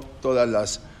nuevo todas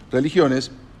las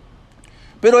religiones,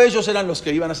 pero ellos eran los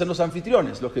que iban a ser los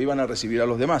anfitriones, los que iban a recibir a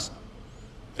los demás.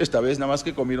 Esta vez nada más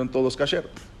que comieron todos kasher.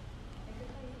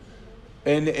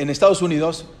 En Estados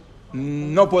Unidos,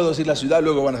 no puedo decir la ciudad,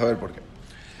 luego van a saber por qué.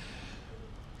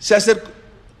 Se acercó,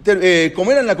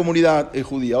 como era en la comunidad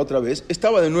judía otra vez,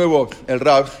 estaba de nuevo el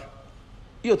rab,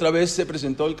 y otra vez se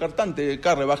presentó el cantante,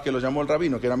 Carlebach, que lo llamó el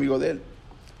rabino, que era amigo de él.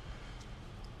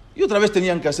 Y otra vez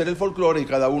tenían que hacer el folclore y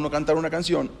cada uno cantar una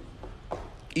canción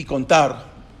y contar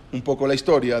un poco la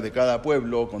historia de cada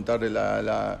pueblo, contarle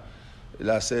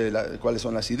cuáles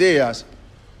son las ideas.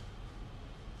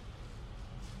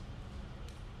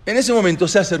 En ese momento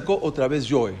se acercó otra vez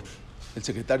Joe, el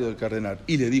secretario del cardenal,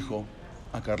 y le dijo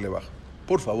a Carlebach: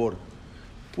 por favor,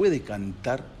 ¿puede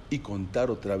cantar y contar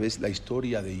otra vez la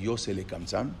historia de Yosel e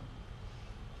Kamsam?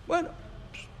 Bueno,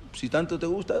 si tanto te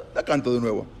gusta, la canto de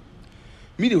nuevo.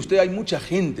 Mire usted, hay mucha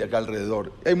gente acá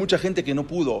alrededor, hay mucha gente que no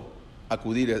pudo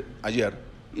acudir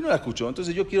ayer y no la escuchó,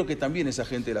 entonces yo quiero que también esa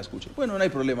gente la escuche. Bueno, no hay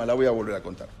problema, la voy a volver a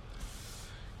contar.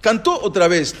 Cantó otra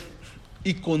vez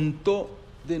y contó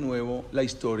de nuevo la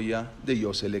historia de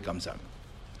Yosel e Kamsam.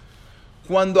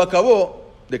 Cuando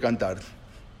acabó de cantar,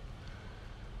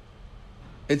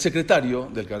 el secretario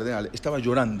del cardenal estaba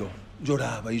llorando,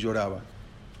 lloraba y lloraba.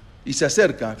 Y se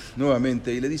acerca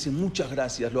nuevamente y le dice: muchas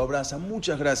gracias, lo abraza,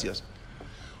 muchas gracias.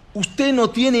 Usted no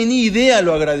tiene ni idea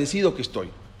lo agradecido que estoy.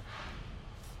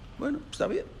 Bueno, está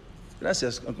bien,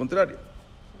 gracias, al contrario.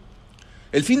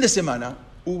 El fin de semana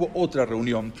hubo otra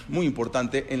reunión muy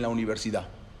importante en la universidad.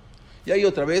 Y ahí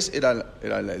otra vez era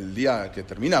el día que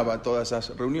terminaba todas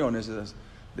esas reuniones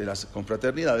de las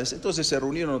confraternidades, entonces se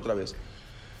reunieron otra vez.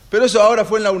 Pero eso ahora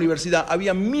fue en la universidad,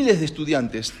 había miles de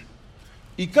estudiantes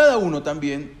y cada uno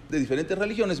también de diferentes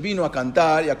religiones vino a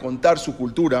cantar y a contar su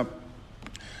cultura,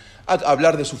 a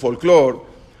hablar de su folclore.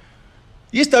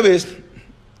 Y esta vez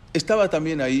estaba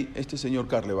también ahí este señor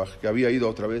Carlebach, que había ido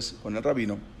otra vez con el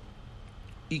rabino.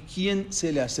 ¿Y quién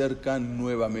se le acerca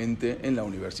nuevamente en la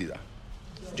universidad?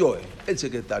 Joe, el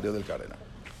secretario del cardenal.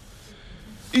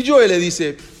 Y Joe le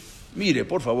dice: mire,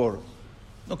 por favor,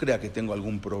 no crea que tengo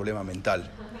algún problema mental.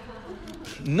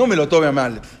 No me lo tome a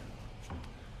mal,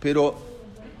 pero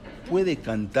 ¿puede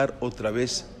cantar otra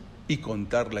vez y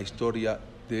contar la historia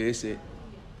de ese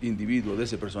individuo, de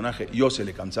ese personaje, Yosel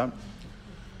e Kamsam?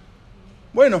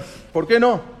 Bueno, ¿por qué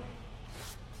no?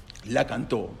 La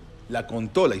cantó, la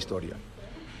contó la historia.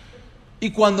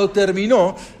 Y cuando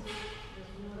terminó,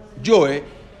 Joe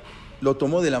lo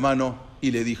tomó de la mano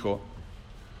y le dijo: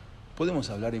 ¿podemos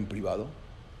hablar en privado?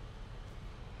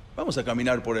 Vamos a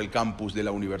caminar por el campus de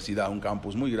la universidad, un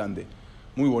campus muy grande,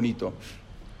 muy bonito.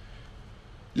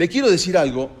 Le quiero decir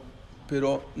algo,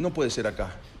 pero no puede ser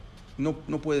acá. No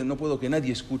puedo que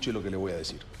nadie escuche lo que le voy a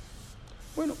decir.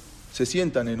 Bueno, se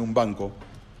sientan en un banco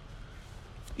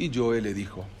y Joe le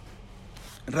dijo: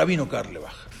 Rabino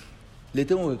Carlebach, le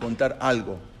tengo que contar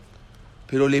algo,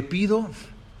 pero le pido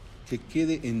que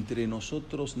quede entre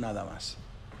nosotros nada más.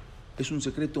 Es un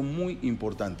secreto muy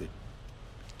importante.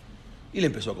 Y le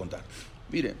empezó a contar: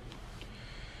 mire,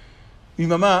 mi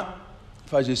mamá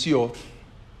falleció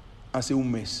hace un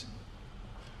mes.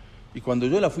 Y cuando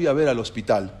yo la fui a ver al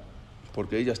hospital,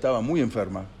 porque ella estaba muy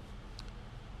enferma,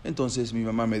 entonces mi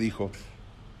mamá me dijo: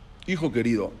 hijo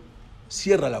querido,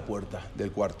 cierra la puerta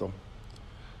del cuarto,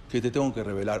 que te tengo que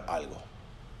revelar algo.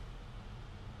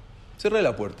 Cerré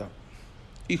la puerta.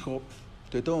 Hijo,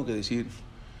 te tengo que decir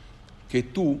que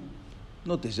tú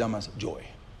no te llamas Joe.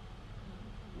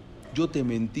 Yo te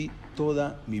mentí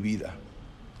toda mi vida.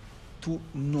 Tú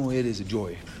no eres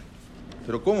Joe.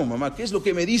 Pero ¿cómo, mamá? ¿Qué es lo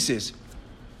que me dices?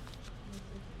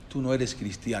 Tú no eres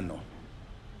cristiano.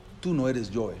 Tú no eres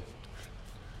Joe.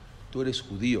 Tú eres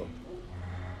judío.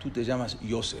 Tú te llamas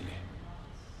Yosele.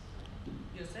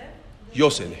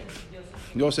 Yosele.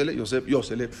 Yosele, Yosef,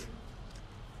 Yosele.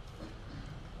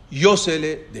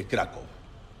 Yosele de Krakow.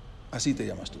 Así te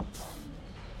llamas tú.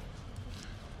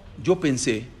 Yo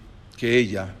pensé que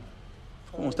ella,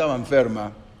 como estaba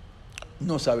enferma,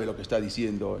 no sabe lo que está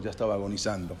diciendo, ya estaba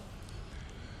agonizando.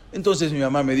 Entonces mi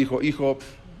mamá me dijo: hijo,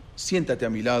 siéntate a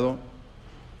mi lado,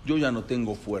 yo ya no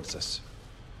tengo fuerzas,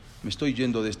 me estoy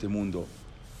yendo de este mundo,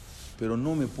 pero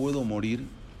no me puedo morir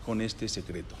con este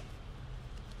secreto.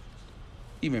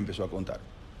 Y me empezó a contar: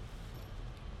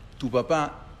 tu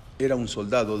papá era un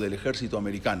soldado del ejército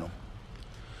americano.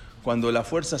 Cuando las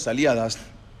fuerzas aliadas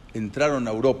entraron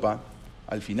a Europa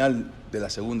al final de la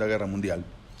Segunda Guerra Mundial,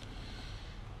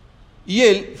 y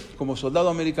él, como soldado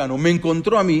americano, me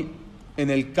encontró a mí en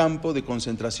el campo de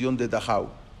concentración de Dachau,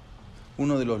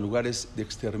 uno de los lugares de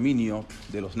exterminio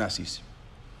de los nazis.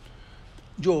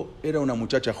 Yo era una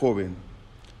muchacha joven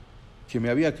que me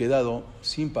había quedado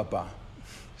sin papá,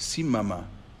 sin mamá,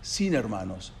 sin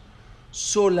hermanos,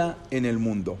 sola en el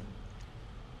mundo.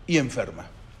 y enferma.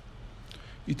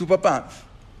 Y tu papá,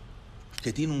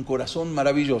 que tiene un corazón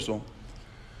maravilloso,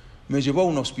 me llevó a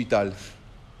un hospital,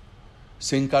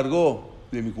 se encargó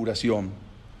de mi curación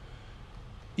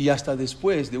y hasta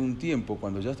después de un tiempo,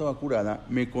 cuando ya estaba curada,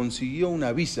 me consiguió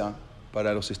una visa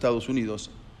para los Estados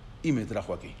Unidos y me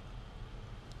trajo aquí.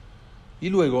 Y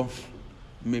luego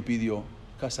me pidió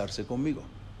casarse conmigo.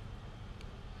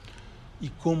 ¿Y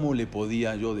cómo le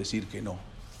podía yo decir que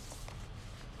no?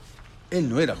 Él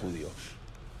no era judío,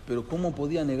 pero ¿cómo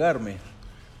podía negarme?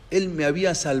 Él me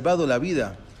había salvado la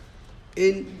vida,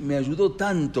 él me ayudó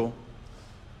tanto,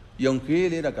 y aunque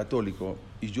él era católico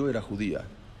y yo era judía,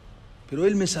 pero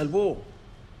él me salvó.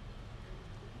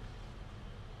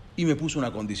 Y me puso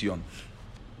una condición.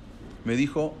 Me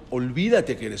dijo,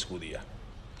 olvídate que eres judía.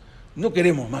 No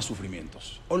queremos más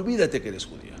sufrimientos. Olvídate que eres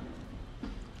judía.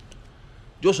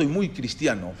 Yo soy muy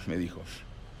cristiano, me dijo.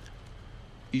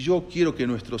 Y yo quiero que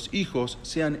nuestros hijos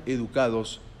sean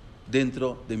educados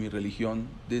dentro de mi religión,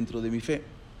 dentro de mi fe.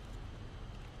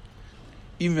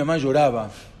 Y mi mamá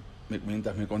lloraba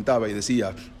mientras me contaba y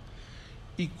decía,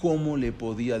 ¿y cómo le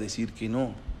podía decir que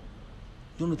no?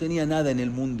 Yo no tenía nada en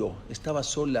el mundo, estaba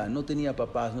sola, no tenía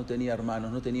papás, no tenía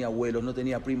hermanos, no tenía abuelos, no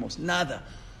tenía primos, nada,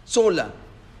 sola.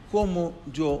 ¿Cómo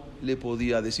yo le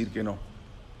podía decir que no?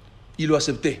 Y lo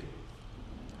acepté.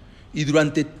 Y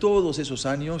durante todos esos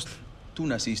años tú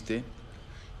naciste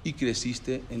y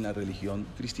creciste en la religión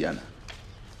cristiana.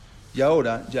 Y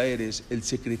ahora ya eres el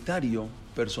secretario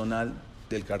personal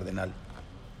del cardenal.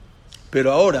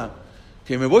 Pero ahora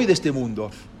que me voy de este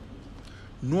mundo,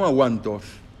 no aguanto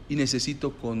y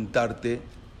necesito contarte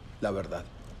la verdad.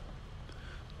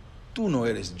 Tú no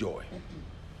eres Joe.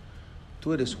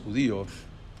 Tú eres judío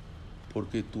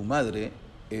porque tu madre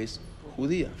es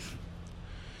judía.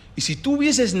 Y si tú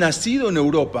hubieses nacido en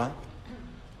Europa,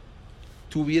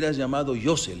 tú hubieras llamado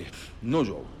Yosele, no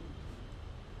yo.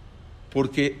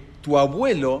 Porque tu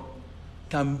abuelo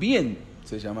también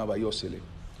se llamaba Yosele.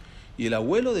 Y el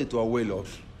abuelo de tu abuelo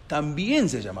también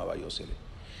se llamaba Yosele.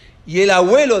 Y el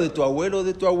abuelo de tu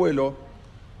abuelo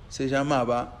se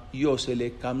llamaba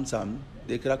Yosele Kamsam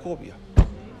de Cracovia.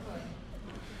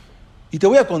 Y te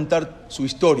voy a contar su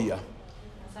historia.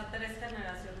 O sea, 3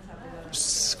 generaciones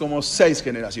arriba. Como 6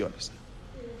 generaciones.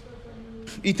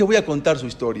 Y te voy a contar su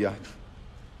historia.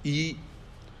 Y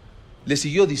le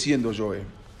siguió diciendo Joe,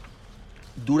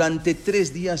 durante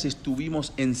 3 días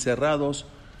estuvimos encerrados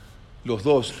los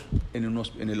dos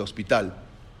en el hospital.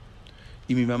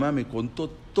 Y mi mamá me contó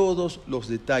todos los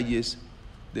detalles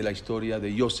de la historia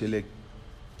de Yosele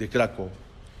de Krakow.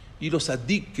 Y lo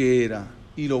sadik que era,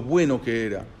 y lo bueno que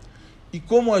era. Y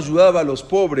cómo ayudaba a los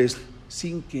pobres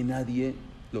sin que nadie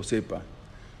lo sepa.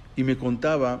 Y me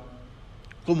contaba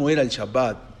cómo era el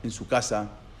Shabbat en su casa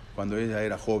cuando ella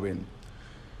era joven.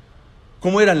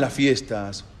 Cómo eran las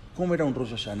fiestas, cómo era un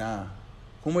Rosh Hashanah,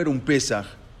 cómo era un Pesach.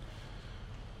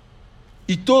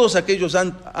 Y todos aquellos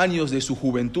años de su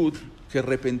juventud que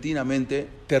repentinamente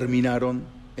terminaron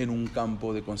en un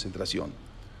campo de concentración.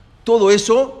 Todo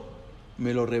eso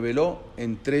me lo reveló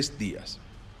en 3 días.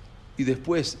 Y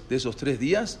después de esos 3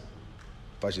 días,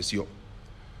 falleció.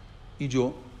 Y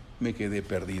yo me quedé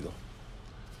perdido.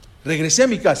 Regresé a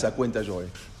mi casa, cuenta Joe.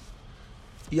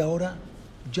 Y ahora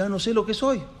ya no sé lo que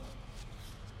soy.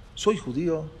 Soy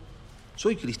judío,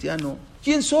 soy cristiano.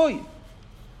 ¿Quién soy?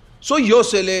 Soy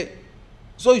Yosele,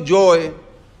 soy Joe.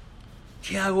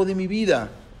 ¿Qué hago de mi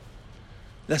vida?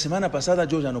 La semana pasada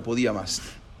yo ya no podía más.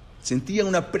 Sentía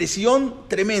una presión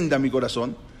tremenda en mi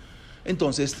corazón.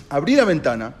 Entonces abrí la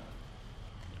ventana,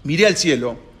 miré al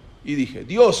cielo y dije,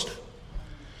 Dios,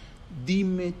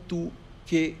 dime tú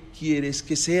qué quieres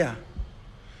que sea.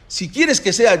 Si quieres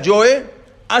que sea Joe,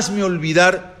 hazme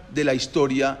olvidar de la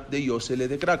historia de Yosele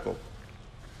de Krakow.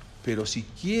 Pero si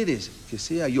quieres que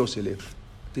sea Yosele,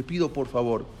 te pido por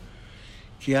favor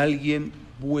que alguien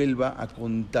vuelva a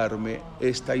contarme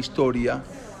esta historia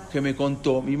que me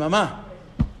contó mi mamá.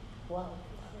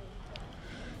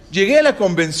 Llegué a la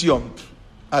convención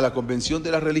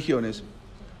de las religiones,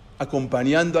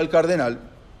 acompañando al cardenal,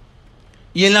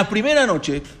 y en la primera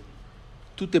noche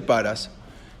tú te paras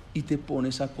y te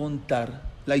pones a contar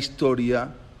la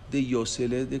historia de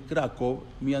Yosele de Krakow,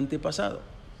 mi antepasado.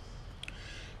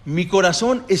 Mi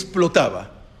corazón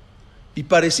explotaba y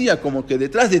parecía como que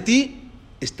detrás de ti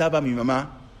estaba mi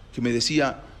mamá, que me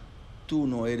decía, tú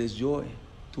no eres Joe,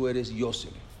 tú eres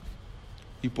Yosele.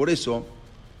 Y por eso,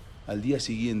 al día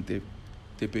siguiente,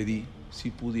 te pedí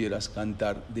si pudieras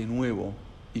cantar de nuevo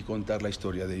y contar la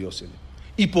historia de Yosele.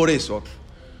 Y por eso,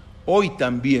 hoy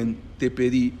también te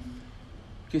pedí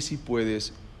que si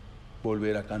puedes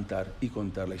volver a cantar y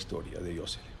contar la historia de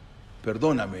Yosele.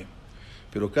 Perdóname,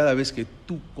 pero cada vez que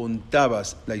tú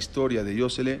contabas la historia de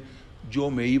Yosele,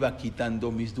 yo me iba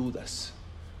quitando mis dudas,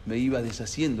 me iba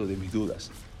deshaciendo de mis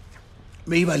dudas,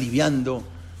 me iba aliviando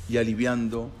y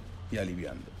aliviando y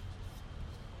aliviando.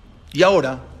 Y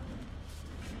ahora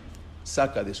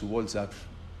saca de su bolsa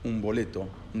un boleto,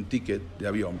 un ticket de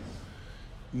avión.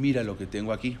 Mira lo que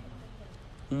tengo aquí,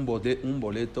 un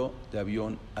boleto de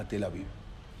avión a Tel Aviv.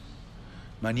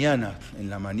 Mañana, en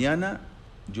la mañana,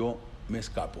 yo me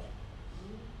escapo,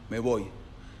 me voy,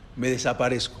 me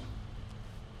desaparezco.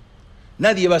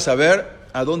 Nadie va a saber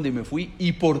a dónde me fui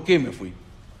y por qué me fui.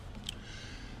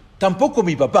 Tampoco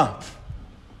mi papá,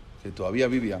 que todavía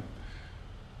vivía.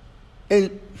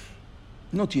 Él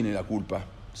no tiene la culpa.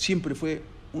 Siempre fue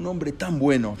un hombre tan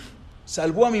bueno.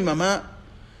 Salvó a mi mamá,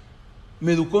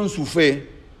 me educó en su fe.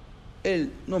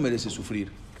 Él no merece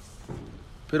sufrir.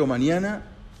 Pero mañana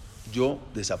yo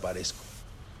desaparezco.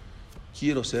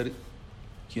 Quiero ser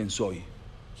quien soy.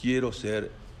 Quiero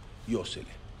ser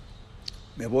Yosele.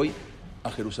 Me voy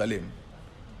a Jerusalén.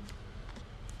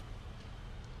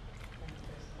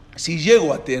 Si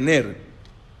llego a tener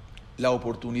la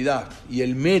oportunidad y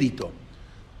el mérito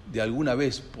de alguna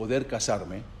vez poder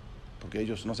casarme, porque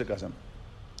ellos no se casan,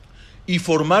 y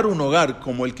formar un hogar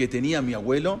como el que tenía mi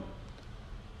abuelo,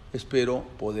 espero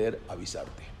poder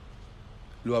avisarte.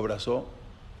 Lo abrazó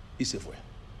y se fue.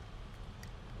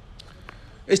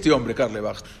 Este hombre,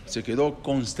 Carlebach, se quedó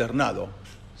consternado,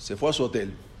 se fue a su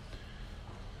hotel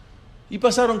y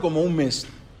pasaron como un mes.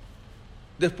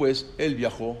 Después él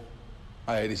viajó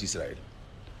a Eretz Israel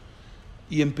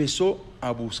y empezó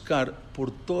a buscar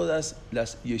por todas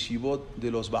las yeshivot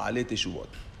de los Baalei Teshuvot.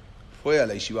 Fue a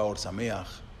la yeshiva Or Sameach,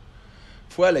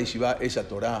 fue a la yeshiva Esha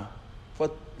Torah, fue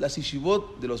a las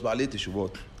yeshivot de los Baalei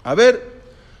Teshuvot. A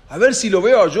ver si lo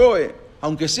veo a Joe,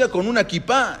 aunque sea con una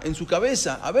kipá en su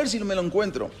cabeza, a ver si me lo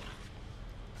encuentro.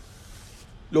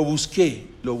 Lo busqué,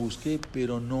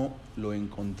 pero no lo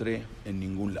encontré en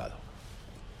ningún lado.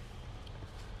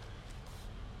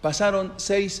 Pasaron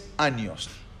 6 años,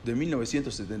 de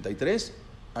 1973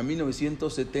 a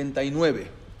 1979.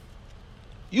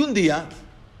 Y un día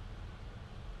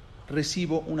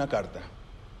recibo una carta.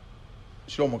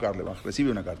 Shlomo Carlebach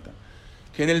recibe una carta,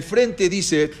 que en el frente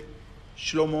dice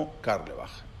Shlomo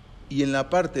Carlebach y en la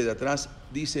parte de atrás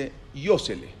dice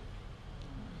Yosele.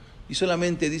 Y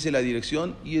solamente dice la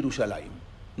dirección Jerusalén,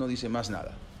 no dice más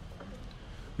nada.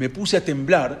 Me puse a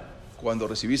temblar cuando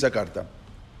recibí esa carta.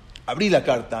 Abrí la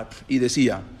carta y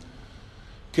decía: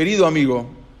 querido amigo,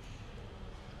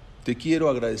 te quiero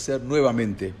agradecer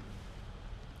nuevamente.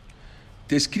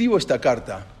 Te escribo esta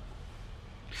carta.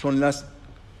 Son las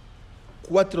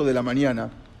 4 de la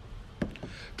mañana.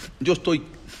 Yo estoy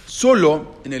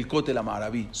solo en el Kotel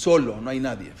HaMaaraví, solo, no hay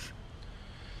nadie.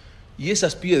 Y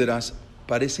esas piedras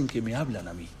parecen que me hablan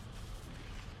a mí.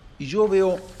 Y yo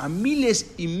veo a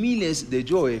miles y miles de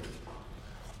Joe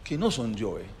que no son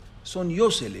Joe, son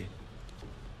Yosele.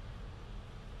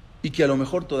 Y que a lo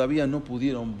mejor todavía no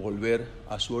pudieron volver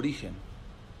a su origen.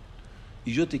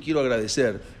 Y yo te quiero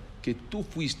agradecer que tú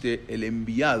fuiste el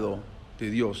enviado de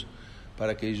Dios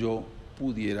para que yo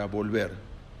pudiera volver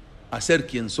a ser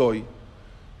quien soy,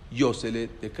 Yosele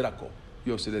de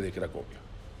Cracovia.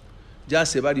 Ya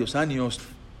hace varios años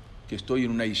que estoy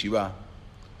en una yeshiva,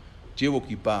 llevo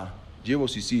kipá, llevo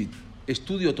sisit,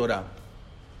 estudio Torah.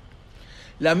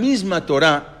 La misma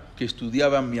Torah que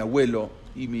estudiaban mi abuelo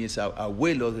y mis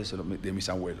abuelos de mis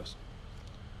abuelos.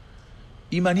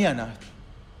 Y mañana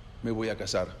me voy a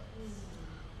casar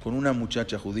con una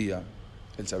muchacha judía.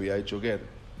 Él se había hecho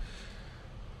ger.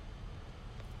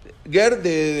 Ger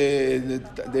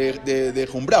de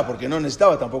Jumbrá, porque no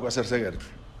necesitaba tampoco hacerse ger.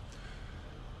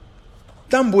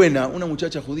 Tan buena, una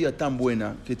muchacha judía tan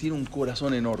buena, que tiene un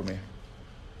corazón enorme.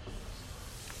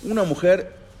 Una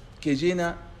mujer que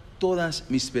llena todas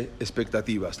mis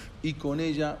expectativas, y con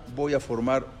ella voy a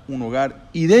formar un hogar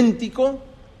idéntico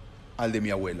al de mi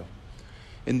abuelo,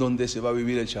 en donde se va a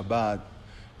vivir el Shabbat,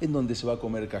 en donde se va a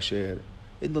comer kasher,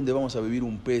 en donde vamos a vivir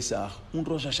un Pesach, un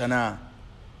Rosh Hashanah.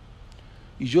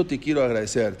 Y yo te quiero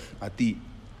agradecer a ti,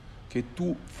 que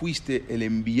tú fuiste el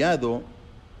enviado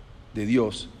de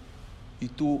Dios y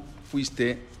tú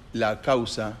fuiste la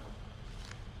causa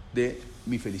de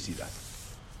mi felicidad.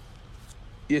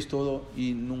 Y es todo,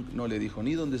 y no le dijo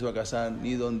ni dónde se va a casar,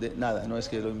 ni dónde, nada, no es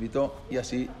que lo invitó, y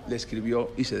así le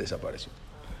escribió y se desapareció.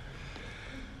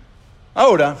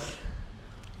 Ahora,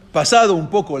 pasado un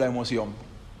poco la emoción,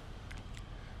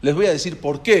 les voy a decir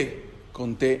por qué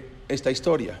conté esta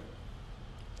historia.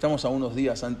 Estamos a unos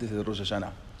días antes de Rosh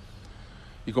Hashanah.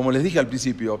 Y como les dije al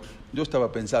principio, yo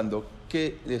estaba pensando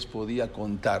qué les podía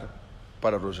contar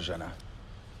para Rosh Hashanah.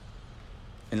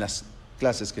 En las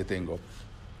clases que tengo.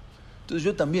 Entonces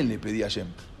yo también le pedí a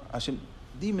Hashem,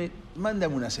 dime,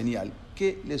 mándame una señal,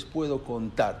 ¿qué les puedo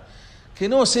contar? Que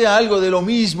no sea algo de lo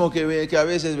mismo que a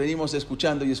veces venimos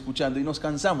escuchando y nos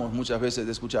cansamos muchas veces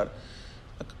de escuchar.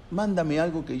 Mándame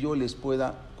algo que yo les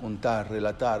pueda contar,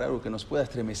 relatar, algo que nos pueda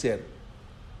estremecer.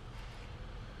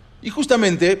 Y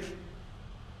justamente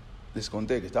les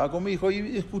conté que estaba con mi hijo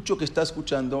y escucho que está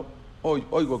escuchando,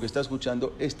 oigo que está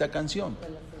escuchando esta canción.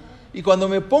 Y cuando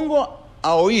me pongo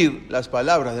a oír las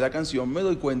palabras de la canción, me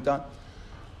doy cuenta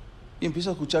y empiezo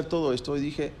a escuchar todo esto y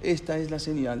dije, esta es la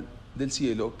señal del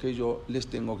cielo que yo les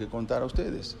tengo que contar a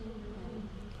ustedes.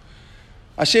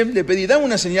 A Hashem le pedí, dame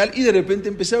una señal, y de repente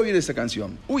empecé a oír esa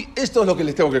canción. Uy, esto es lo que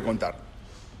les tengo que contar.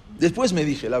 Después me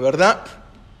dije, la verdad,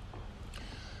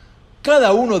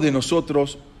 cada uno de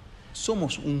nosotros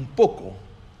somos un poco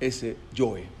ese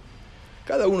Yoe.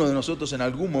 Cada uno de nosotros en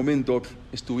algún momento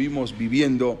estuvimos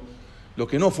viviendo lo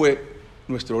que no fue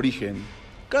nuestro origen.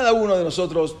 Cada uno de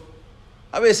nosotros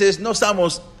a veces no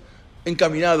estamos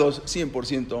encaminados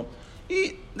 100%.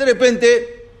 Y de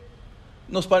repente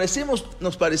nos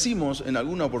parecimos en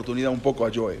alguna oportunidad un poco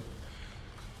a Joe.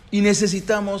 Y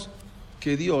necesitamos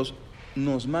que Dios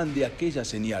nos mande aquella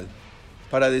señal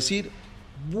para decir,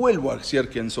 vuelvo a ser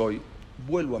quien soy,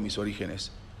 vuelvo a mis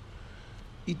orígenes.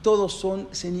 Y todos son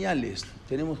señales.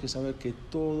 Tenemos que saber que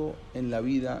todo en la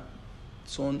vida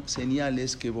son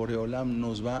señales que Boreolam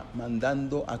nos va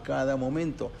mandando a cada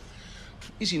momento.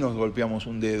 Y si nos golpeamos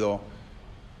un dedo,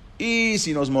 y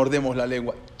si nos mordemos la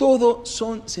lengua, todo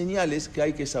son señales que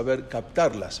hay que saber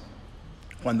captarlas.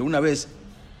 Cuando una vez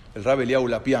el Rab Eliyahu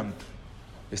Lapian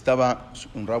estaba,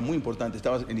 un Rab muy importante,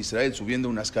 estaba en Israel subiendo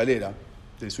una escalera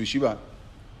de su yeshiva,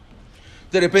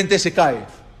 de repente se cae,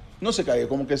 no se cae,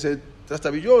 como que se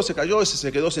trastabilló, se cayó y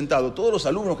se quedó sentado. Todos los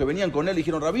alumnos que venían con él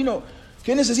dijeron, Rabino,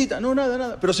 ¿qué necesita? No,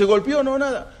 nada. Pero se golpeó, no,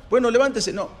 nada. Bueno,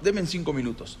 levántese. No, denme 5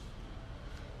 minutos.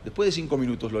 Después de 5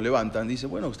 minutos lo levantan. Dice,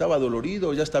 bueno, ¿estaba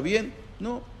dolorido? ¿Ya está bien?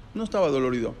 No, no estaba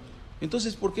dolorido.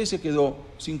 Entonces, ¿por qué se quedó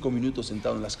 5 minutos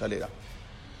sentado en la escalera?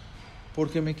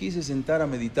 Porque me quise sentar a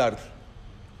meditar.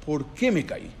 ¿Por qué me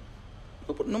caí?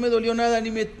 No me dolió nada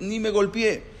ni me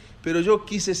golpeé. Pero yo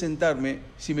quise sentarme,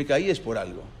 si me caí es por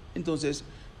algo. Entonces,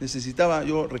 necesitaba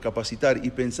yo recapacitar y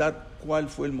pensar cuál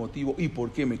fue el motivo y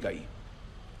por qué me caí.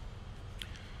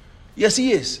 Y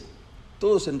así es.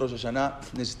 Todos en Rosh Hashanah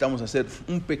necesitamos hacer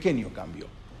un pequeño cambio.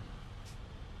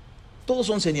 Todos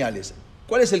son señales.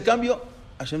 ¿Cuál es el cambio?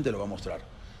 Hashem te lo va a mostrar.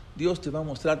 Dios te va a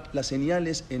mostrar las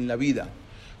señales en la vida.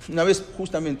 Una vez,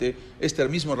 justamente, este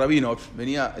mismo rabino,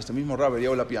 este mismo Rab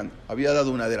Eliyahu Lapian, había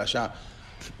dado una derashá,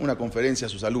 una conferencia a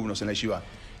sus alumnos en la yeshiva.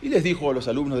 Y les dijo a los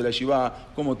alumnos de la yeshiva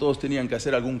cómo todos tenían que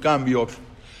hacer algún cambio.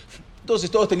 Entonces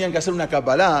todos tenían que hacer una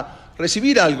kabbalá,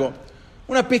 recibir algo,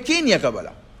 una pequeña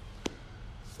kabbalá.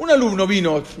 Un alumno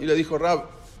vino y le dijo, Rab,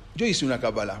 yo hice una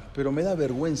kabbalá, pero me da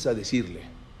vergüenza decirle.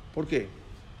 ¿Por qué?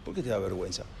 ¿Por qué te da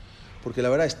vergüenza? Porque la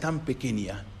verdad es tan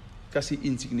pequeña, casi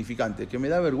insignificante, que me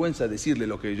da vergüenza decirle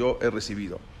lo que yo he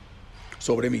recibido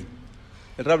sobre mí.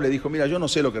 El Rab le dijo, mira, yo no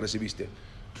sé lo que recibiste,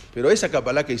 pero esa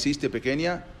kabbalá que hiciste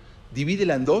pequeña,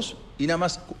 divídela en 2 y nada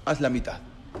más haz la mitad.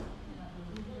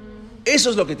 Eso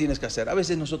es lo que tienes que hacer. A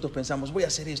veces nosotros pensamos, voy a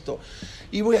hacer esto,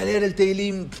 y voy a leer el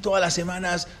Teilim todas las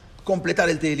semanas, completar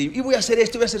el Teilim, y voy a hacer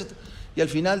esto, y voy a hacer esto. Y al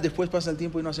final, después pasa el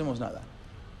tiempo y no hacemos nada.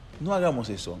 No hagamos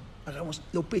eso. Hagamos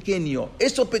lo pequeño.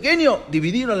 Eso pequeño,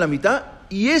 dividirlo en la mitad,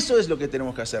 y eso es lo que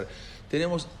tenemos que hacer.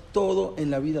 Tenemos todo en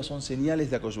la vida, son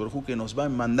señales de Akadosh Baruj Hu que nos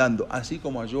van mandando, así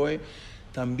como a Joe,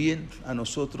 también a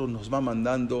nosotros nos va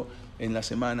mandando en las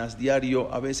semanas,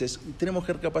 diario. A veces tenemos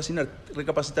que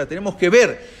recapacitar, tenemos que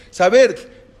ver,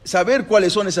 saber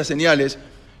cuáles son esas señales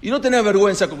y no tener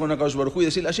vergüenza con Akadosh Baruj Hu y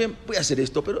decirle, Hashem, voy a hacer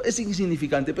esto, pero es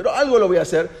insignificante, pero algo lo voy a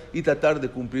hacer, y tratar de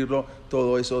cumplirlo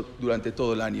todo eso durante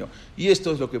todo el año. Y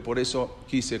esto es lo que por eso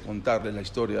quise contarles la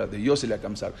historia de Yosele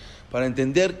Akamsar, para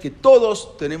entender que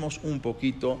todos tenemos un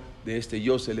poquito de este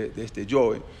Yosele, de este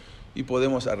Joe, y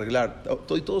podemos arreglar.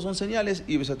 Todos son señales,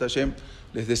 y Besat Hashem,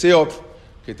 les deseo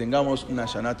que tengamos una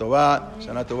Shana Tová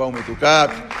Umetukah,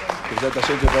 que Besat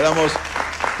Hashem, que podamos,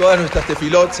 todas nuestras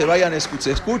tefilot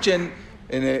se escuchen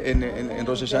en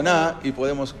Rosh Hashanah, y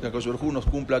podemos que Akadosh Baruj Hu nos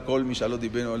cumpla Kol Mishalot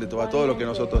Dibeno Le Tová, todo lo que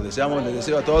nosotros deseamos. Les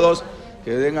deseo a todos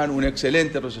que tengan un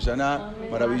excelente Rosh Hashanah,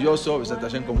 maravilloso, Besat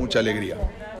Hashem con mucha alegría.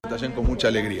 Besat Hashem con mucha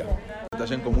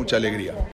alegría.